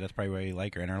me. Yeah, that's probably why you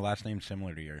like her. And her last name's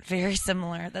similar to yours. Very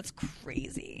similar. That's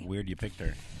crazy. Weird you picked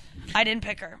her. I didn't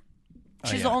pick her.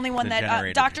 She's the only one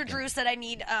that Dr. Drew said I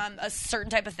need a certain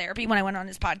type of therapy when I went on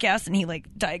his podcast, and he like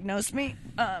diagnosed me.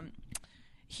 And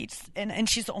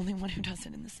she's the only one who does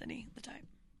it in the city at the time.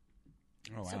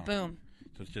 Oh wow. So boom.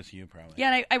 So it's just you, probably.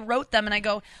 Yeah, and I wrote them, and I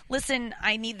go, listen,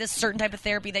 I need this certain type of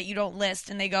therapy that you don't list.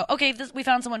 And they go, okay, we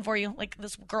found someone for you. Like,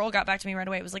 this girl got back to me right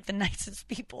away. It was like the nicest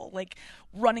people, like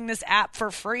running this app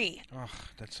for free. Oh,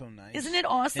 that's so nice. Isn't it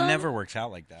awesome? It never works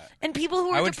out like that. And people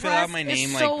who are depressed,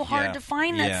 it's so hard to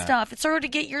find that stuff. It's hard to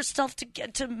get yourself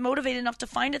to motivate enough to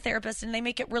find a therapist, and they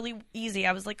make it really easy.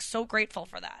 I was like so grateful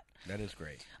for that. That is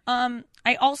great.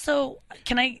 I also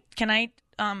can I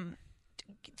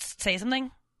say something?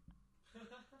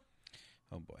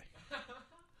 Oh boy.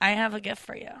 I have a gift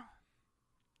for you.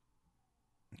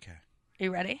 Okay. Are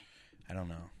you ready? I don't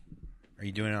know. Are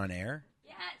you doing it on air?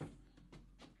 Yes.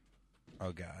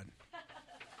 Oh God.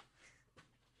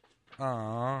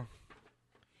 Aww.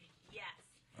 Yes.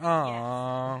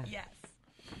 Aww. Yes.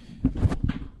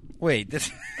 Wait, this.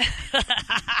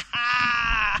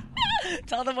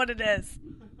 Tell them what it is.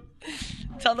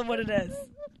 Tell them what it is.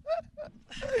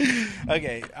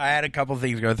 Okay, I had a couple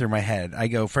things go through my head. I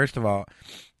go, first of all,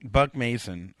 Buck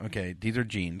Mason. Okay, these are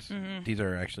jeans. Mm-hmm. These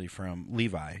are actually from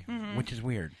Levi, which is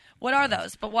weird. What are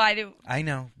those? But why do... I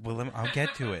know. Well, I'll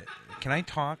get to it. Can I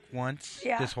talk once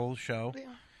this whole show? Yeah.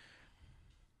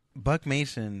 Buck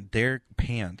Mason, their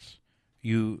pants,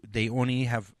 they only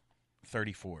have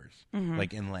 34s,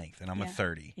 like in length, and I'm a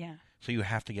 30. Yeah. So you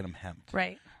have to get them hemmed.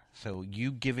 Right. So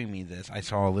you giving me this, I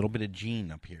saw a little bit of jean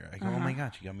up here. I go, oh my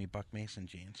God, you got me Buck Mason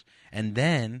jeans. And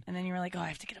then you were like, oh, I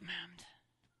have to get them hemmed.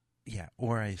 Yeah,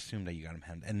 or I assumed that you got them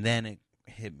hemmed. And then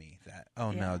hit me that,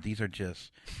 no, these are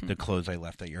just the clothes I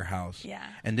left at your house. Yeah.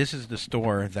 And this is the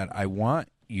store that I want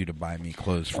you to buy me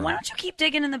clothes from. Why don't you keep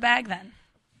digging in the bag then?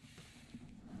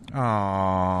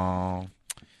 Oh.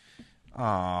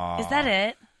 Is that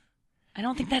it? I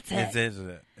don't think that's it.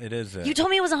 It is it. You told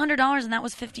me it was $100 and that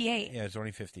was $58. Yeah, it's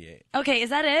only $58. Okay, is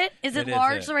that it? Is it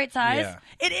large, the right size? Yeah.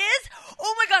 It is?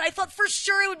 Oh my God, I thought for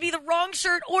sure it would be the wrong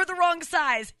shirt or the wrong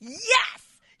size.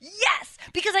 Yes!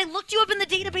 Because I looked you up in the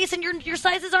database and your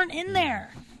sizes aren't in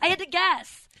there. I had to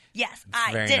guess. Yes,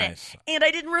 I did nice. it. And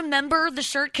I didn't remember the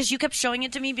shirt because you kept showing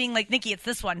it to me being like, Nikki, it's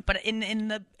this one, but in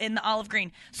the olive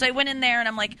green. So I went in there and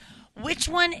I'm like, which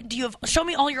one do you have? Show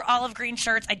me all your olive green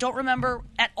shirts. I don't remember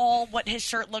at all what his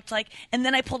shirt looked like. And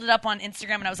then I pulled it up on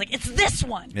Instagram and I was like, it's this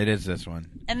one. It is this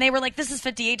one. And they were like, this is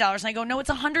 $58. And I go, no, it's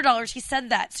 $100. He said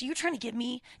that. So you're trying to get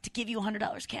me to give you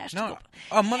 $100 cash. No.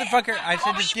 Oh, motherfucker. I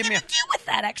said just give me What are you going to do with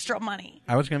that extra money?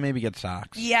 I was going to maybe get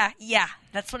socks. Yeah.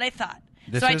 That's what I thought.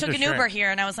 So I took an Uber here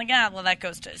and I was like, well, that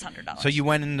goes to his $100. So you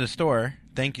went in the store.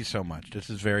 Thank you so much. This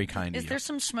is very kind of you. Is there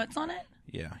some schmutz on it?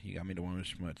 Yeah, you got me the one with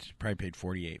schmutz. Probably paid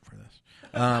 $48 for this.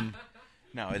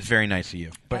 No, it's very nice of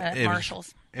you. But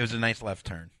Marshalls. It was a nice left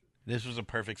turn. This was a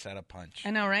perfect setup punch.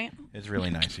 I know, right? It's really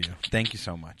nice of you. Thank you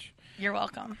so much. You're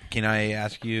welcome. Can I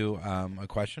ask you a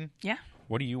question? Yeah.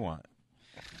 What do you want?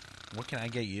 What can I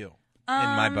get you in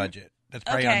my budget? That's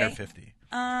probably under 50.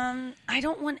 I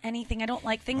don't want anything. I don't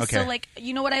like things. Okay. So, like,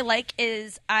 you know what I like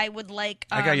is I would like.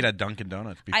 I got you that Dunkin'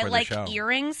 Donuts before the show. I like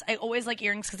earrings. I always like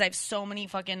earrings because I have so many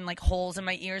fucking like holes in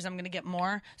my ears. I'm gonna get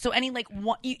more. So any like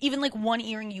one, even like one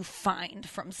earring you find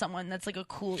from someone that's like a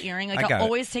cool earring. Like I'll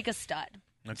always take a stud.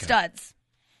 Okay. Studs.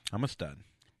 I'm a stud.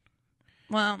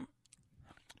 Well,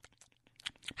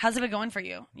 how's it been going for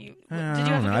you? Did you I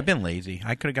don't know. I've been lazy.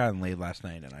 I could have gotten laid last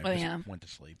night and I just went to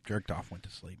sleep. Jerked off, went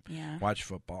to sleep. Yeah. Watched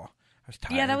football. I was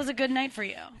tired. Yeah, that was a good night for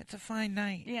you. It's a fine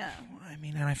night. Yeah. I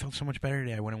mean, and I felt so much better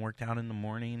today. I went and worked out in the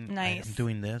morning. Nice. I'm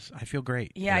doing this. I feel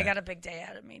great. Yeah, I got a big day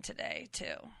ahead of me today,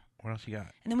 too. What else you got?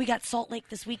 And then we got Salt Lake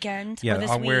this weekend. Yeah,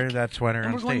 this I'll week. wear that sweater and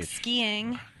on stage. We're going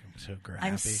skiing. I'm so happy.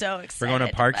 I'm so excited. We're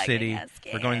going to Park City.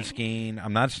 We're going skiing.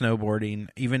 I'm not snowboarding,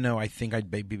 even though I think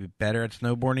I'd be better at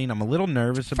snowboarding. I'm a little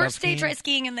nervous about skiing. First day try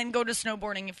skiing and then go to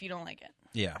snowboarding if you don't like it.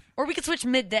 Yeah. Or we could switch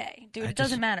midday. Dude, it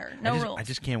doesn't matter. No rules. I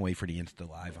just can't wait for the Insta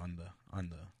Live on the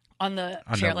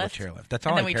chairlift. That's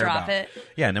all and then I we care drop about. it.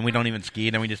 Yeah, and then we don't even ski.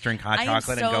 Then we just drink hot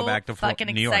chocolate and go back to New York. I'm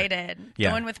fucking excited. Yeah.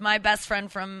 Going with my best friend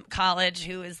from college,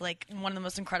 who is like one of the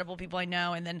most incredible people I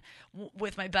know, and then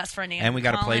with my best friend Andrew. And we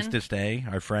got Collin. a place to stay.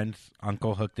 Our friend's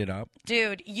uncle hooked it up.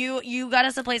 Dude, you got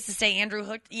us a place to stay. Andrew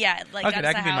hooked. Yeah, like okay,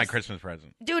 that could be house. my Christmas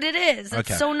present. Dude, it is.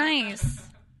 It's so nice.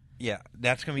 Yeah,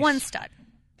 that's gonna be one stud.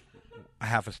 A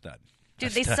half a stud.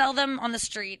 Dude, they sell them on the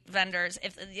street, vendors.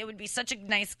 If it would be such a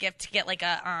nice gift to get like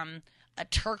a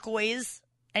turquoise,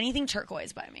 anything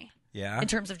turquoise by me. Yeah. In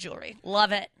terms of jewelry.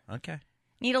 Love it. Okay.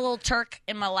 Need a little Turk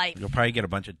in my life. You'll probably get a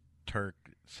bunch of Turk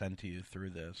sent to you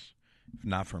through this.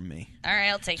 Not from me. All right,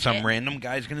 I'll take it. Some random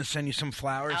guy's going to send you some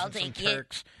flowers and some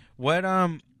Turks. What,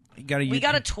 we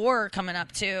got a tour coming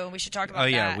up, too. We should talk about that. Oh,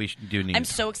 yeah, we do need I'm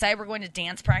so excited. We're going to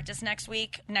dance practice next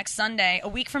Sunday. A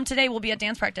week from today, we'll be at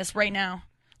dance practice right now.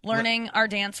 Learning our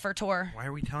dance for tour. Why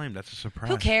are we telling him? That's a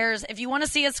surprise. Who cares? If you want to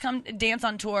see us come dance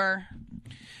on tour,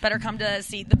 better come to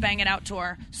see the Bang It Out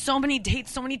tour. So many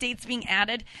dates being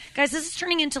added. Guys, this is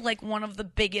turning into like one of the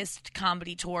biggest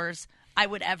comedy tours I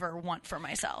would ever want for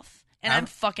myself. And I'm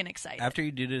fucking excited. After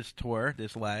you do this tour,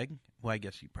 this leg, well, I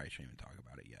guess you probably shouldn't even talk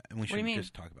about it yet. And we should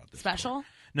just talk about this special?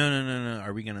 Tour. No.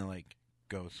 Are we going to like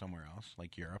go somewhere else,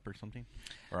 like Europe or something?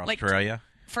 Or Australia?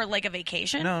 For like a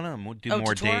vacation? No, we'll do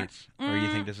more dates. Or you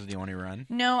think this is the only run?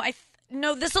 No,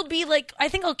 No, this will be like, I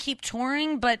think I'll keep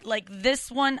touring, but like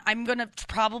this one, I'm going to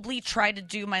probably try to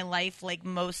do my life like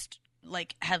most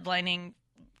like headlining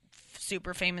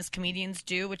super famous comedians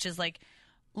do, which is like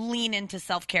lean into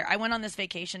self-care. I went on this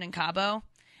vacation in Cabo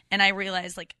and I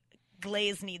realized like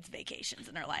Glaze needs vacations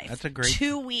in her life. That's a great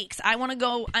 2 weeks. I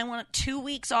want 2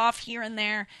 weeks off here and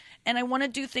there, and I want to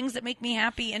do things that make me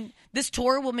happy. And this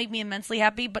tour will make me immensely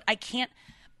happy, but I can't.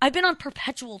 I've been on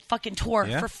perpetual fucking tour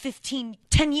for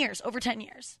 10 years, over 10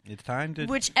 years. It's time to.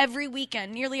 Which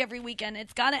nearly every weekend,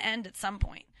 it's got to end at some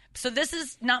point. So this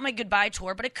is not my goodbye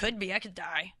tour, but it could be. I could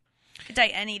die. I could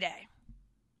die any day.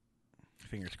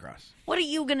 Fingers crossed. What are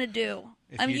you gonna do?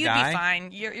 You'd be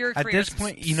fine. Your at this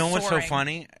point, you know what's soaring. so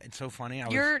funny? It's so funny.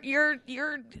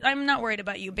 I'm not worried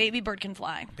about you. Baby bird can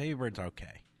fly. Baby bird's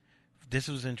okay. This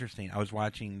was interesting. I was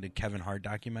watching the Kevin Hart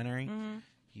documentary. Mm-hmm.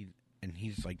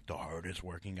 He's like the hardest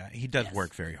working guy. He does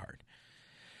work very hard.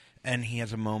 And he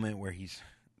has a moment where he's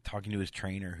talking to his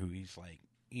trainer, who he's like,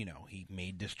 he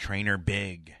made this trainer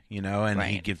big, and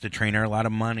he gives the trainer a lot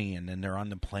of money, and then they're on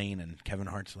the plane, and Kevin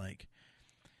Hart's like,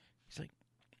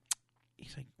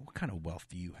 he's like, what kind of wealth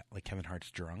do you have? Like, Kevin Hart's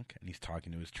drunk, and he's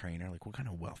talking to his trainer, like, what kind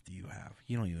of wealth do you have?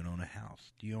 You don't even own a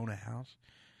house. Do you own a house?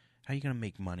 How are you going to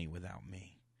make money without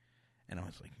me? And I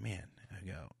was like, man, I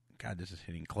go, God, this is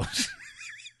hitting close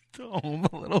to home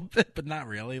a little bit, but not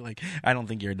really. Like, I don't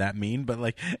think you're that mean, but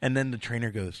like, and then the trainer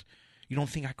goes, you don't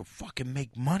think I could fucking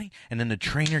make money? And then the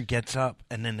trainer gets up,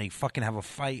 and then they fucking have a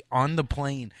fight on the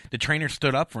plane. The trainer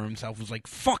stood up for himself, was like,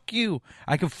 fuck you,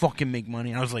 I can fucking make money.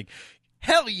 And I was like,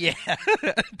 hell yeah.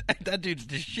 That dude's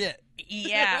the shit.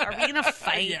 Yeah, are we going to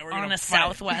fight on a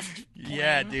Southwest plane?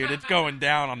 Yeah, dude, it's going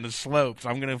down on the slopes.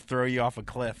 I'm going to throw you off a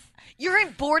cliff. You're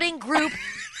in boarding group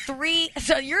 3.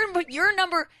 So you're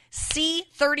number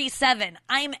C37.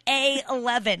 I'm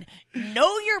A11.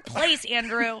 Know your place,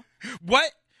 Andrew.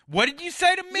 What? What did you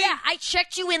say to me? Yeah, I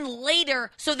checked you in later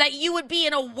so that you would be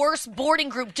in a worse boarding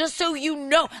group, just so you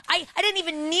know. I didn't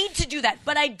even need to do that,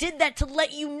 but I did that to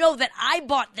let you know that I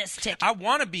bought this ticket. I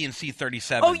want to be in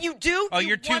C37. Oh, you do? Oh,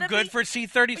 you're too good for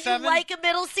C37? You like a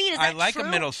middle seat? Is that I like true? a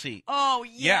middle seat. Oh,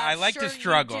 yeah. Yeah, I like to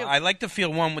struggle. I like to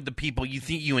feel one with the people. You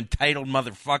think you entitled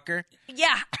motherfucker?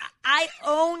 Yeah, I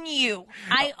own you.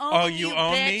 I own you, you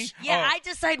own bitch. me? Yeah, I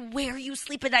decide where you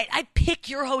sleep at night. I pick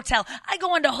your hotel. I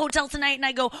go into Hotel Tonight and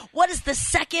I go, what is the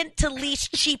second to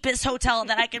least cheapest hotel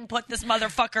that I can put this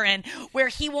motherfucker in where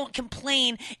he won't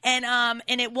complain and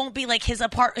it won't be like his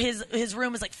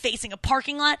room is like facing a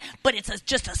parking lot, but it's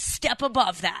just a step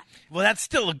above that. Well, that's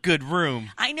still a good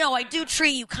room. I know. I do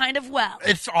treat you kind of well.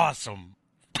 It's awesome.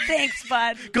 Thanks,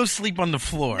 bud. Go sleep on the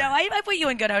floor. No, I put you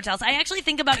in good hotels. I actually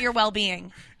think about your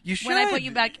well-being. You should. When I put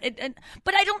you back.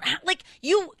 But I don't like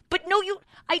you. But no, you.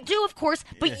 I do, of course.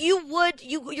 But you would.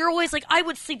 You're always like, I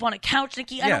would sleep on a couch,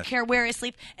 Nikki. I don't care where I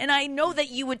sleep. And I know that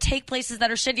you would take places that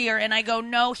are shittier. And I go,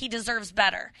 no, he deserves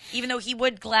better. Even though he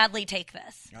would gladly take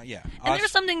this. Yeah. And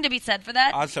there's something to be said for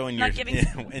that. Also,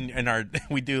 in our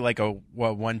we do like a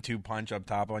 1-2 punch up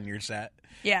top on your set.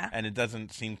 Yeah. And it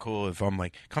doesn't seem cool if I'm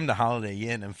like, come to Holiday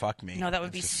Inn and fuck me. No, that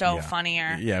would be so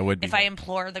funnier. Yeah, it would be. If I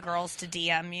implore the girls to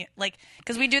DM you. Like,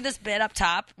 because we do this bit up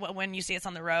top when you see us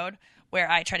on the road where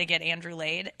I try to get Andrew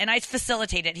laid. And I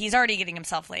facilitate it. He's already getting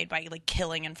himself laid by, like,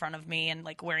 killing in front of me and,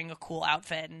 like, wearing a cool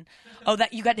outfit. And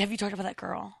have you talked about that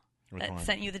girl that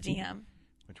sent you the DM?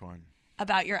 Which one?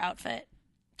 About your outfit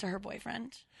to her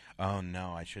boyfriend. Oh,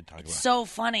 no, I should talk about it. So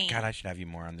funny. God, I should have you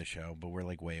more on the show, but we're,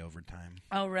 like, way over time.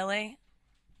 Oh, really?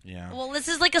 Yeah. Well, this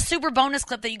is like a super bonus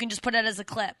clip that you can just put out as a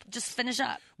clip. Just finish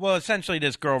up. Well, essentially,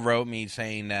 this girl wrote me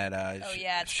saying that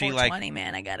it's 420,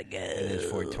 man. I gotta go. It is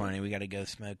 420. We gotta go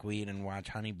smoke weed and watch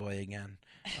Honey Boy again.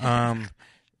 I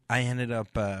ended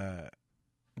up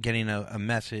getting a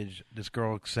message. This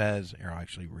girl says, here, I'll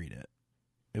actually read it.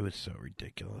 It was so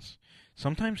ridiculous.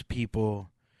 Sometimes people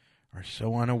are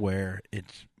so unaware,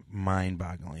 it's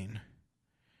mind-boggling.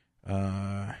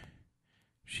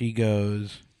 She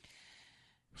goes...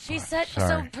 She said,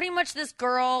 so pretty much this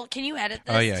girl, can you edit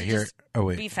this? Oh, yeah, to here. Just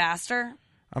wait. Be faster?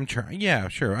 I'm trying. Yeah,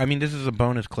 sure. I mean, this is a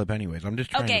bonus clip anyways. I'm just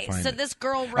trying to find it. Okay, so this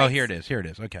girl writes. Oh, here it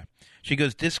is. Okay. She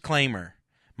goes, disclaimer.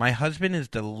 My husband is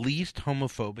the least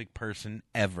homophobic person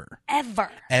ever. Ever.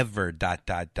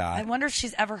 I wonder if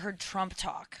she's ever heard Trump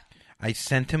talk. I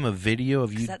sent him a video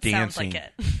of you dancing. Sounds like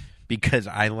it. Because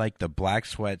I like the black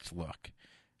sweats look.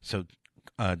 So,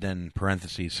 then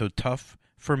parentheses, so tough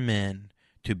for men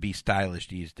to be stylish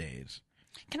these days.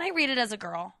 Can I read it as a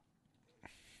girl?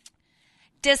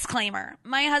 Disclaimer.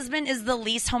 My husband is the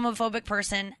least homophobic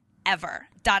person ever. ...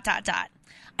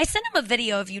 I sent him a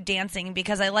video of you dancing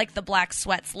because I like the black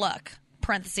sweats look.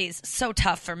 Parentheses, so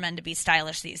tough for men to be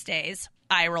stylish these days.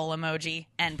 Eye roll emoji,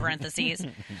 end parentheses.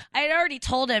 I had already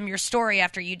told him your story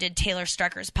after you did Taylor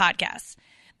Strucker's podcast.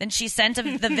 Then she sent the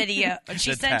video.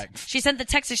 She sent the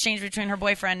text exchange between her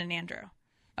boyfriend and Andrew.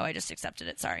 Oh, I just accepted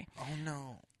it. Sorry. Oh,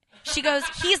 no. She goes,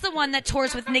 he's the one that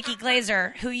tours with Nikki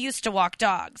Glaser, who used to walk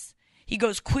dogs. He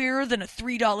goes, queerer than a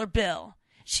 $3 bill.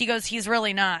 She goes, he's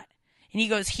really not. And he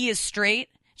goes, he is straight?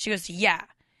 She goes, yeah.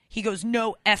 He goes,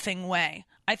 no effing way.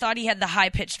 I thought he had the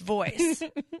high-pitched voice.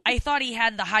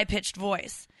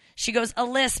 She goes, a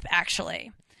lisp,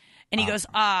 actually. And he goes,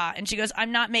 ah. And she goes,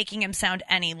 I'm not making him sound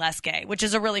any less gay, which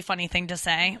is a really funny thing to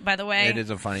say, by the way. It is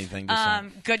a funny thing to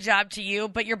say. Good job to you.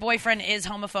 But your boyfriend is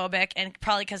homophobic, and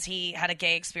probably because he had a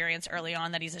gay experience early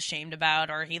on that he's ashamed about,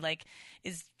 or he, like,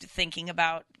 is thinking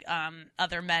about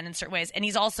other men in certain ways. And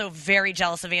he's also very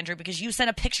jealous of Andrew because you sent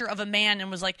a picture of a man and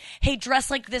was like, hey,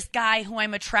 dress like this guy who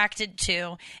I'm attracted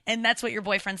to. And that's what your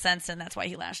boyfriend sensed, and that's why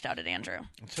he lashed out at Andrew.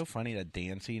 It's so funny that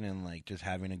dancing and, like, just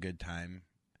having a good time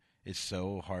is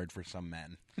so hard for some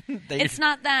men. It's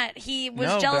not that he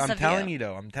was jealous but of I'm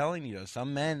telling you though,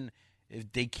 some men,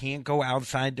 if they can't go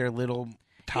outside their little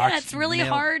toxic... Yeah, it's really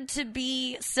hard to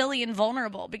be silly and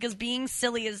vulnerable because being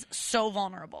silly is so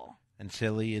vulnerable. And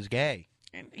silly is gay.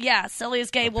 Yeah, silly is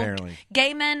gay. Apparently. Well,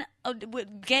 gay men,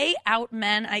 gay out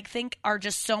men, I think, are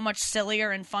just so much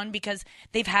sillier and fun because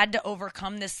they've had to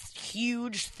overcome this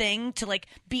huge thing to, like,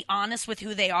 be honest with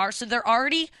who they are. So they're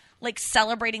already, like,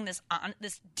 celebrating this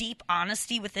deep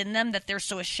honesty within them that they're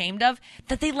so ashamed of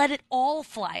that they let it all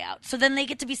fly out. So then they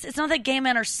get to be – it's not that gay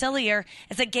men are sillier.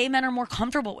 It's that gay men are more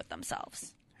comfortable with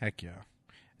themselves. Heck yeah.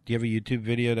 Do you have a YouTube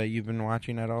video that you've been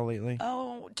watching at all lately?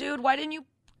 Oh, dude, why didn't you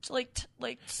 – say.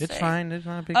 It's fine. It's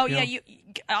not a big deal. Oh yeah,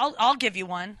 I'll give you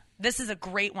one. This is a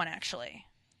great one actually.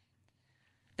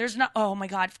 There's not. Oh my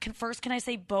God! Can I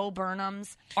say Bo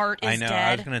Burnham's Art Is Dead? I know.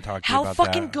 I was going to talk to you about that. How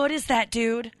fucking good is that,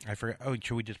 dude? I forgot. Oh,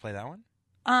 should we just play that one?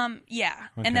 Yeah,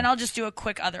 okay. And then I'll just do a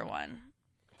quick other one.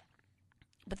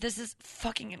 But this is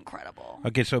fucking incredible.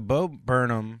 Okay, so Bo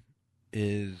Burnham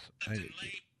is.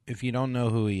 If you don't know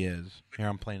who he is, here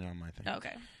I'm playing it on my thing.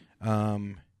 Okay.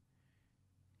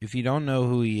 If you don't know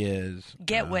who he is,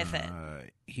 get with it.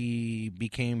 He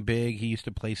became big. He used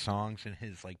to play songs in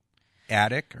his like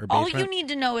attic or basement. All you need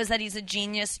to know is that he's a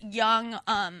genius, young,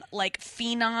 like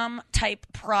phenom type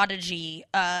prodigy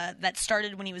that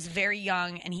started when he was very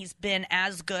young, and he's been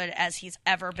as good as he's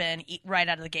ever been right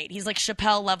out of the gate. He's like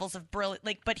Chappelle levels of brilliant,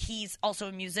 like, but he's also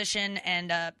a musician and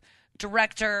a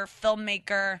director,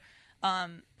 filmmaker,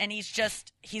 and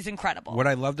he's incredible. What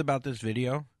I loved about this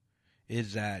video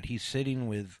is that he's sitting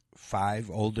with 5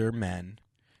 older men.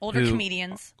 Older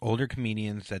comedians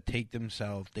that take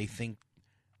themselves, they think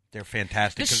they're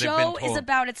fantastic. The show is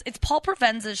about, it's Paul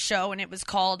Provenza's show, and it was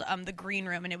called The Green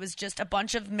Room, and it was just a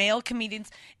bunch of male comedians,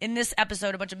 in this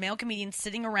episode, a bunch of male comedians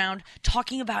sitting around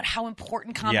talking about how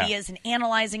important comedy is and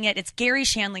analyzing it. It's Gary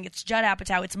Shandling, it's Judd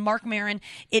Apatow, it's Mark Maron,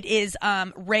 it is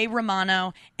Ray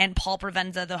Romano, and Paul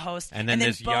Provenza, the host. And then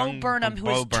this Bo young Burnham, who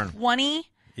is 20.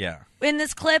 Yeah. In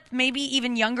this clip, maybe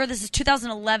even younger. This is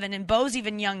 2011, and Bo's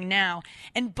even young now.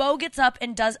 And Bo gets up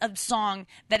and does a song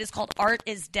that is called Art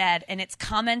Is Dead, and it's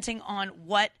commenting on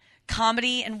what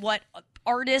comedy and what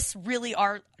artists really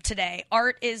are today.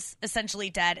 Art is essentially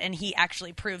dead, and he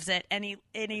actually proves it, and he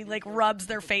like rubs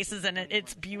their faces in it.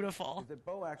 It's beautiful. That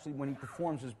Bo actually, when he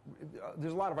performs,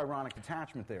 there's a lot of ironic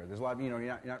attachment there. There's a lot of, you're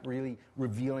not really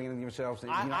revealing anything of yourself.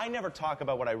 I never talk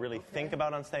about what I really think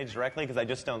about on stage directly because I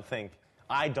just don't think.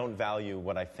 I don't value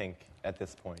what I think at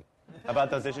this point about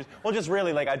those issues. Well, just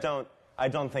really, like, I don't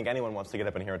think anyone wants to get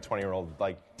up and hear a 20-year-old,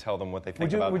 like, tell them what they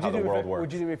think about how the world works.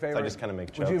 Would you do me a favor? So I just kind of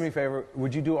make jokes. Would you do me a favor?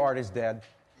 Would you do Art Is Dead?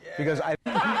 Yeah. Because I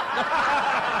want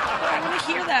to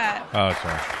hear that. Oh,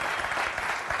 sorry.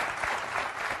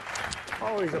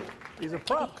 Oh, he's a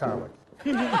prop comic.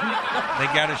 They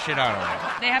got to shit on him.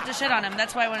 They have to shit on him.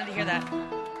 That's why I wanted to hear that.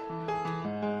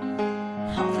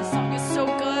 Oh, this song is so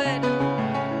good.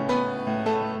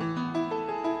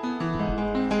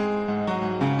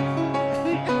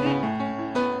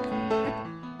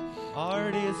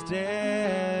 Art is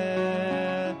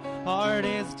dead. Art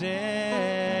is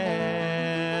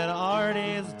dead. Art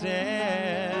is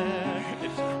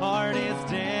dead. Art is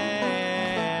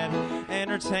dead.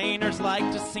 Entertainers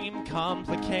like to seem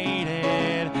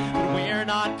complicated, but we're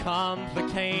not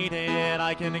complicated.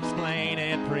 I can explain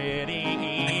it pretty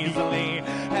easily.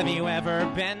 Have you ever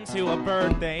been to a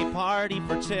birthday party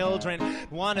for children?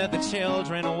 One of the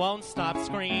children won't stop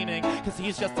screaming because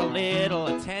he's just a little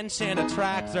attention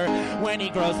attractor. When he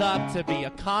grows up to be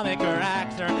a comic or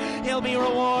actor, he'll be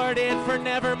rewarded for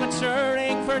never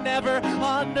maturing, for never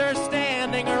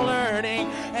understanding or learning.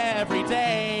 Every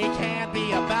day can't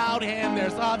be about him.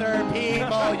 There's other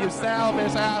people, you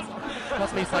selfish asshole.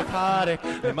 Must be psychotic,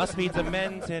 they must be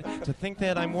demented to think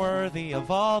that I'm worthy of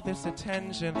all this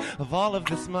attention, of all of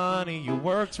this money you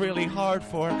worked really hard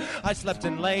for. I slept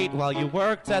in late while you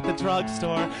worked at the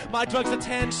drugstore. My drug's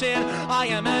attention, I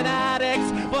am an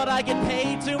addict, but I get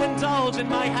paid to indulge in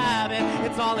my habit.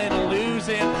 It's all an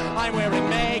illusion. I'm wearing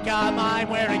makeup,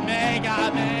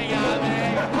 makeup.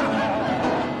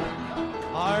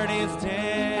 Art is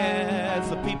dead,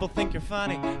 so people think you're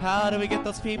funny. How do we get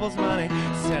those people's money?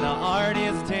 Said art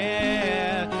is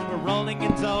dead. We're rolling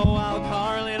in dough while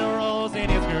Carlin rolls in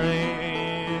his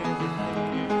grave.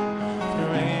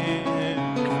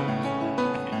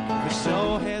 The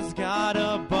show has got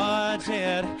a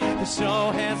budget. The show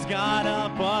has got a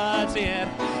budget.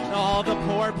 All the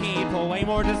poor people, way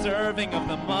more deserving of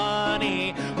the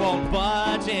money, won't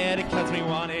budget because we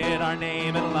wanted our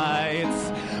name in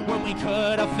lights. When we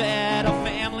could have fed a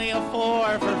family of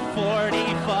 4 for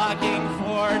 40 fucking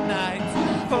fortnights.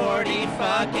 40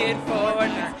 it for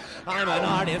now. I'm an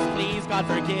artist, please God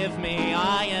forgive me.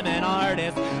 I am an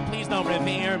artist, please don't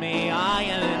revere me. I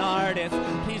am an artist,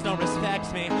 please don't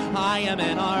respect me. I am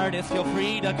an artist, feel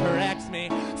free to correct me.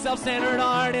 Self-centered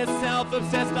artist,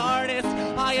 self-obsessed artist.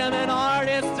 I am an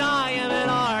artist,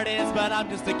 but I'm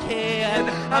just a kid.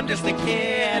 I'm just a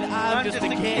kid, I'm just a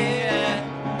kid.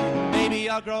 Maybe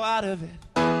I'll grow out of it.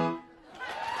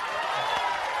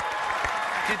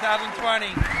 2020.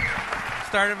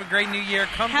 Start of a great new year.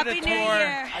 Come Happy to the New tour.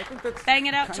 Year. I think that's Bang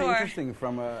it out kind tour. of interesting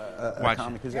from a Watch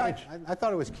comic his Yeah, age. I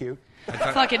thought it was cute.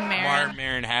 Fucking Marin.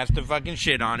 Marin has to fucking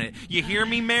shit on it. You hear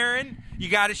me, Marin? You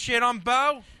got to shit on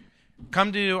Bo?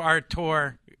 Come to our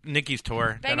tour, Nikki's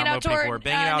tour. Bang It Out Tour.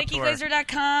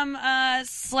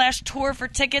 NikkiGlaser.com/tour for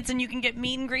tickets, and you can get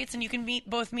meet and greets, and you can meet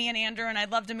both me and Andrew, and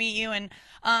I'd love to meet you. And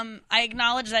I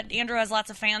acknowledge that Andrew has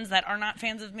lots of fans that are not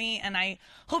fans of me, and I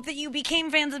hope that you became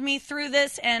fans of me through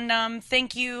this, and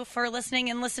thank you for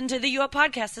listening, and listen to the U Up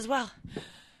podcast as well.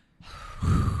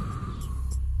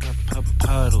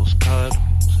 Puddles, puddles.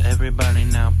 Everybody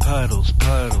now puddles,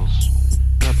 puddles.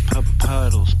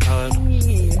 Puddles,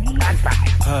 puddles.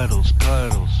 Puddles,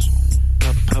 puddles.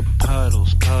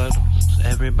 Puddles, puddles.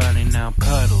 Everybody now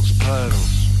puddles,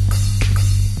 puddles.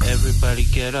 Everybody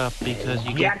get up because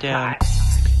you get down.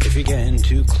 If you're getting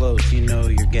too close, you know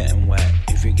you're getting wet.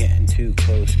 If you're getting too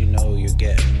close, you know you're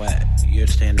getting wet. You're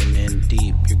standing in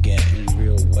deep, you're getting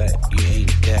real wet. You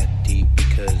ain't that deep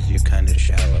because you're kind of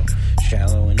shallow.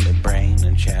 Shallow in the brain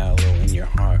and shallow in your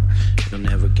heart. You'll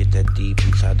never get that deep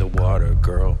inside the water,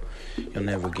 girl. You'll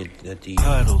never get that deep.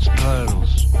 Puddles,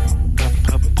 puddles.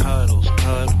 Puddles, puddles.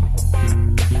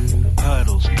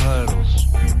 Puddles, puddles.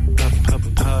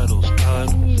 Puddles, puddles.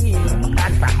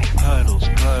 Puddles,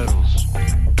 puddles.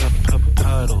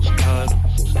 Puddles,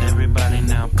 puddles. Everybody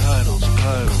now puddles,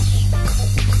 puddles.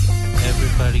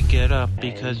 Everybody get up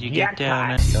because you get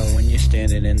down. And when you're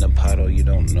standing in the puddle, you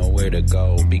don't know where to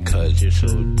go because you're so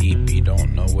deep, you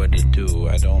don't know what to do.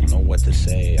 I don't know what to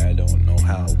say, I don't know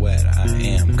how wet I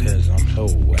am because I'm so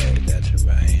wet. That's who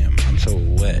I am. I'm so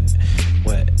wet,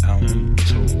 I'm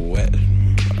so wet.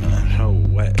 I'm so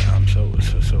wet, I'm so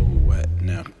wet.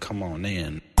 Now come on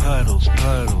in. Puddles,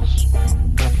 puddles.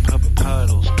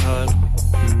 Puddles, puddles.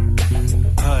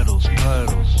 Puddles,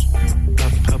 puddles.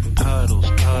 Puddles,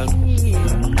 puddles.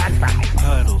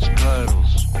 Puddles,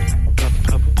 puddles.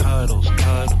 Puddles,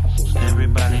 puddles.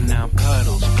 Everybody now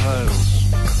puddles,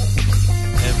 puddles.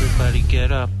 Everybody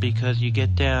get up because you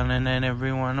get down and then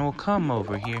everyone will come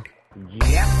over here.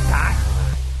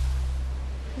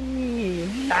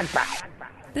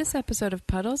 This episode of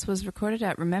Puddles was recorded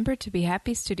at Remember to Be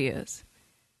Happy Studios.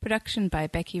 Production by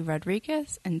Becky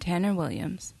Rodriguez and Tanner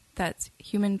Williams. That's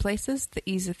Human Places, The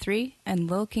Ease of 3, and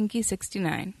Lil Kinky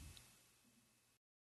 69.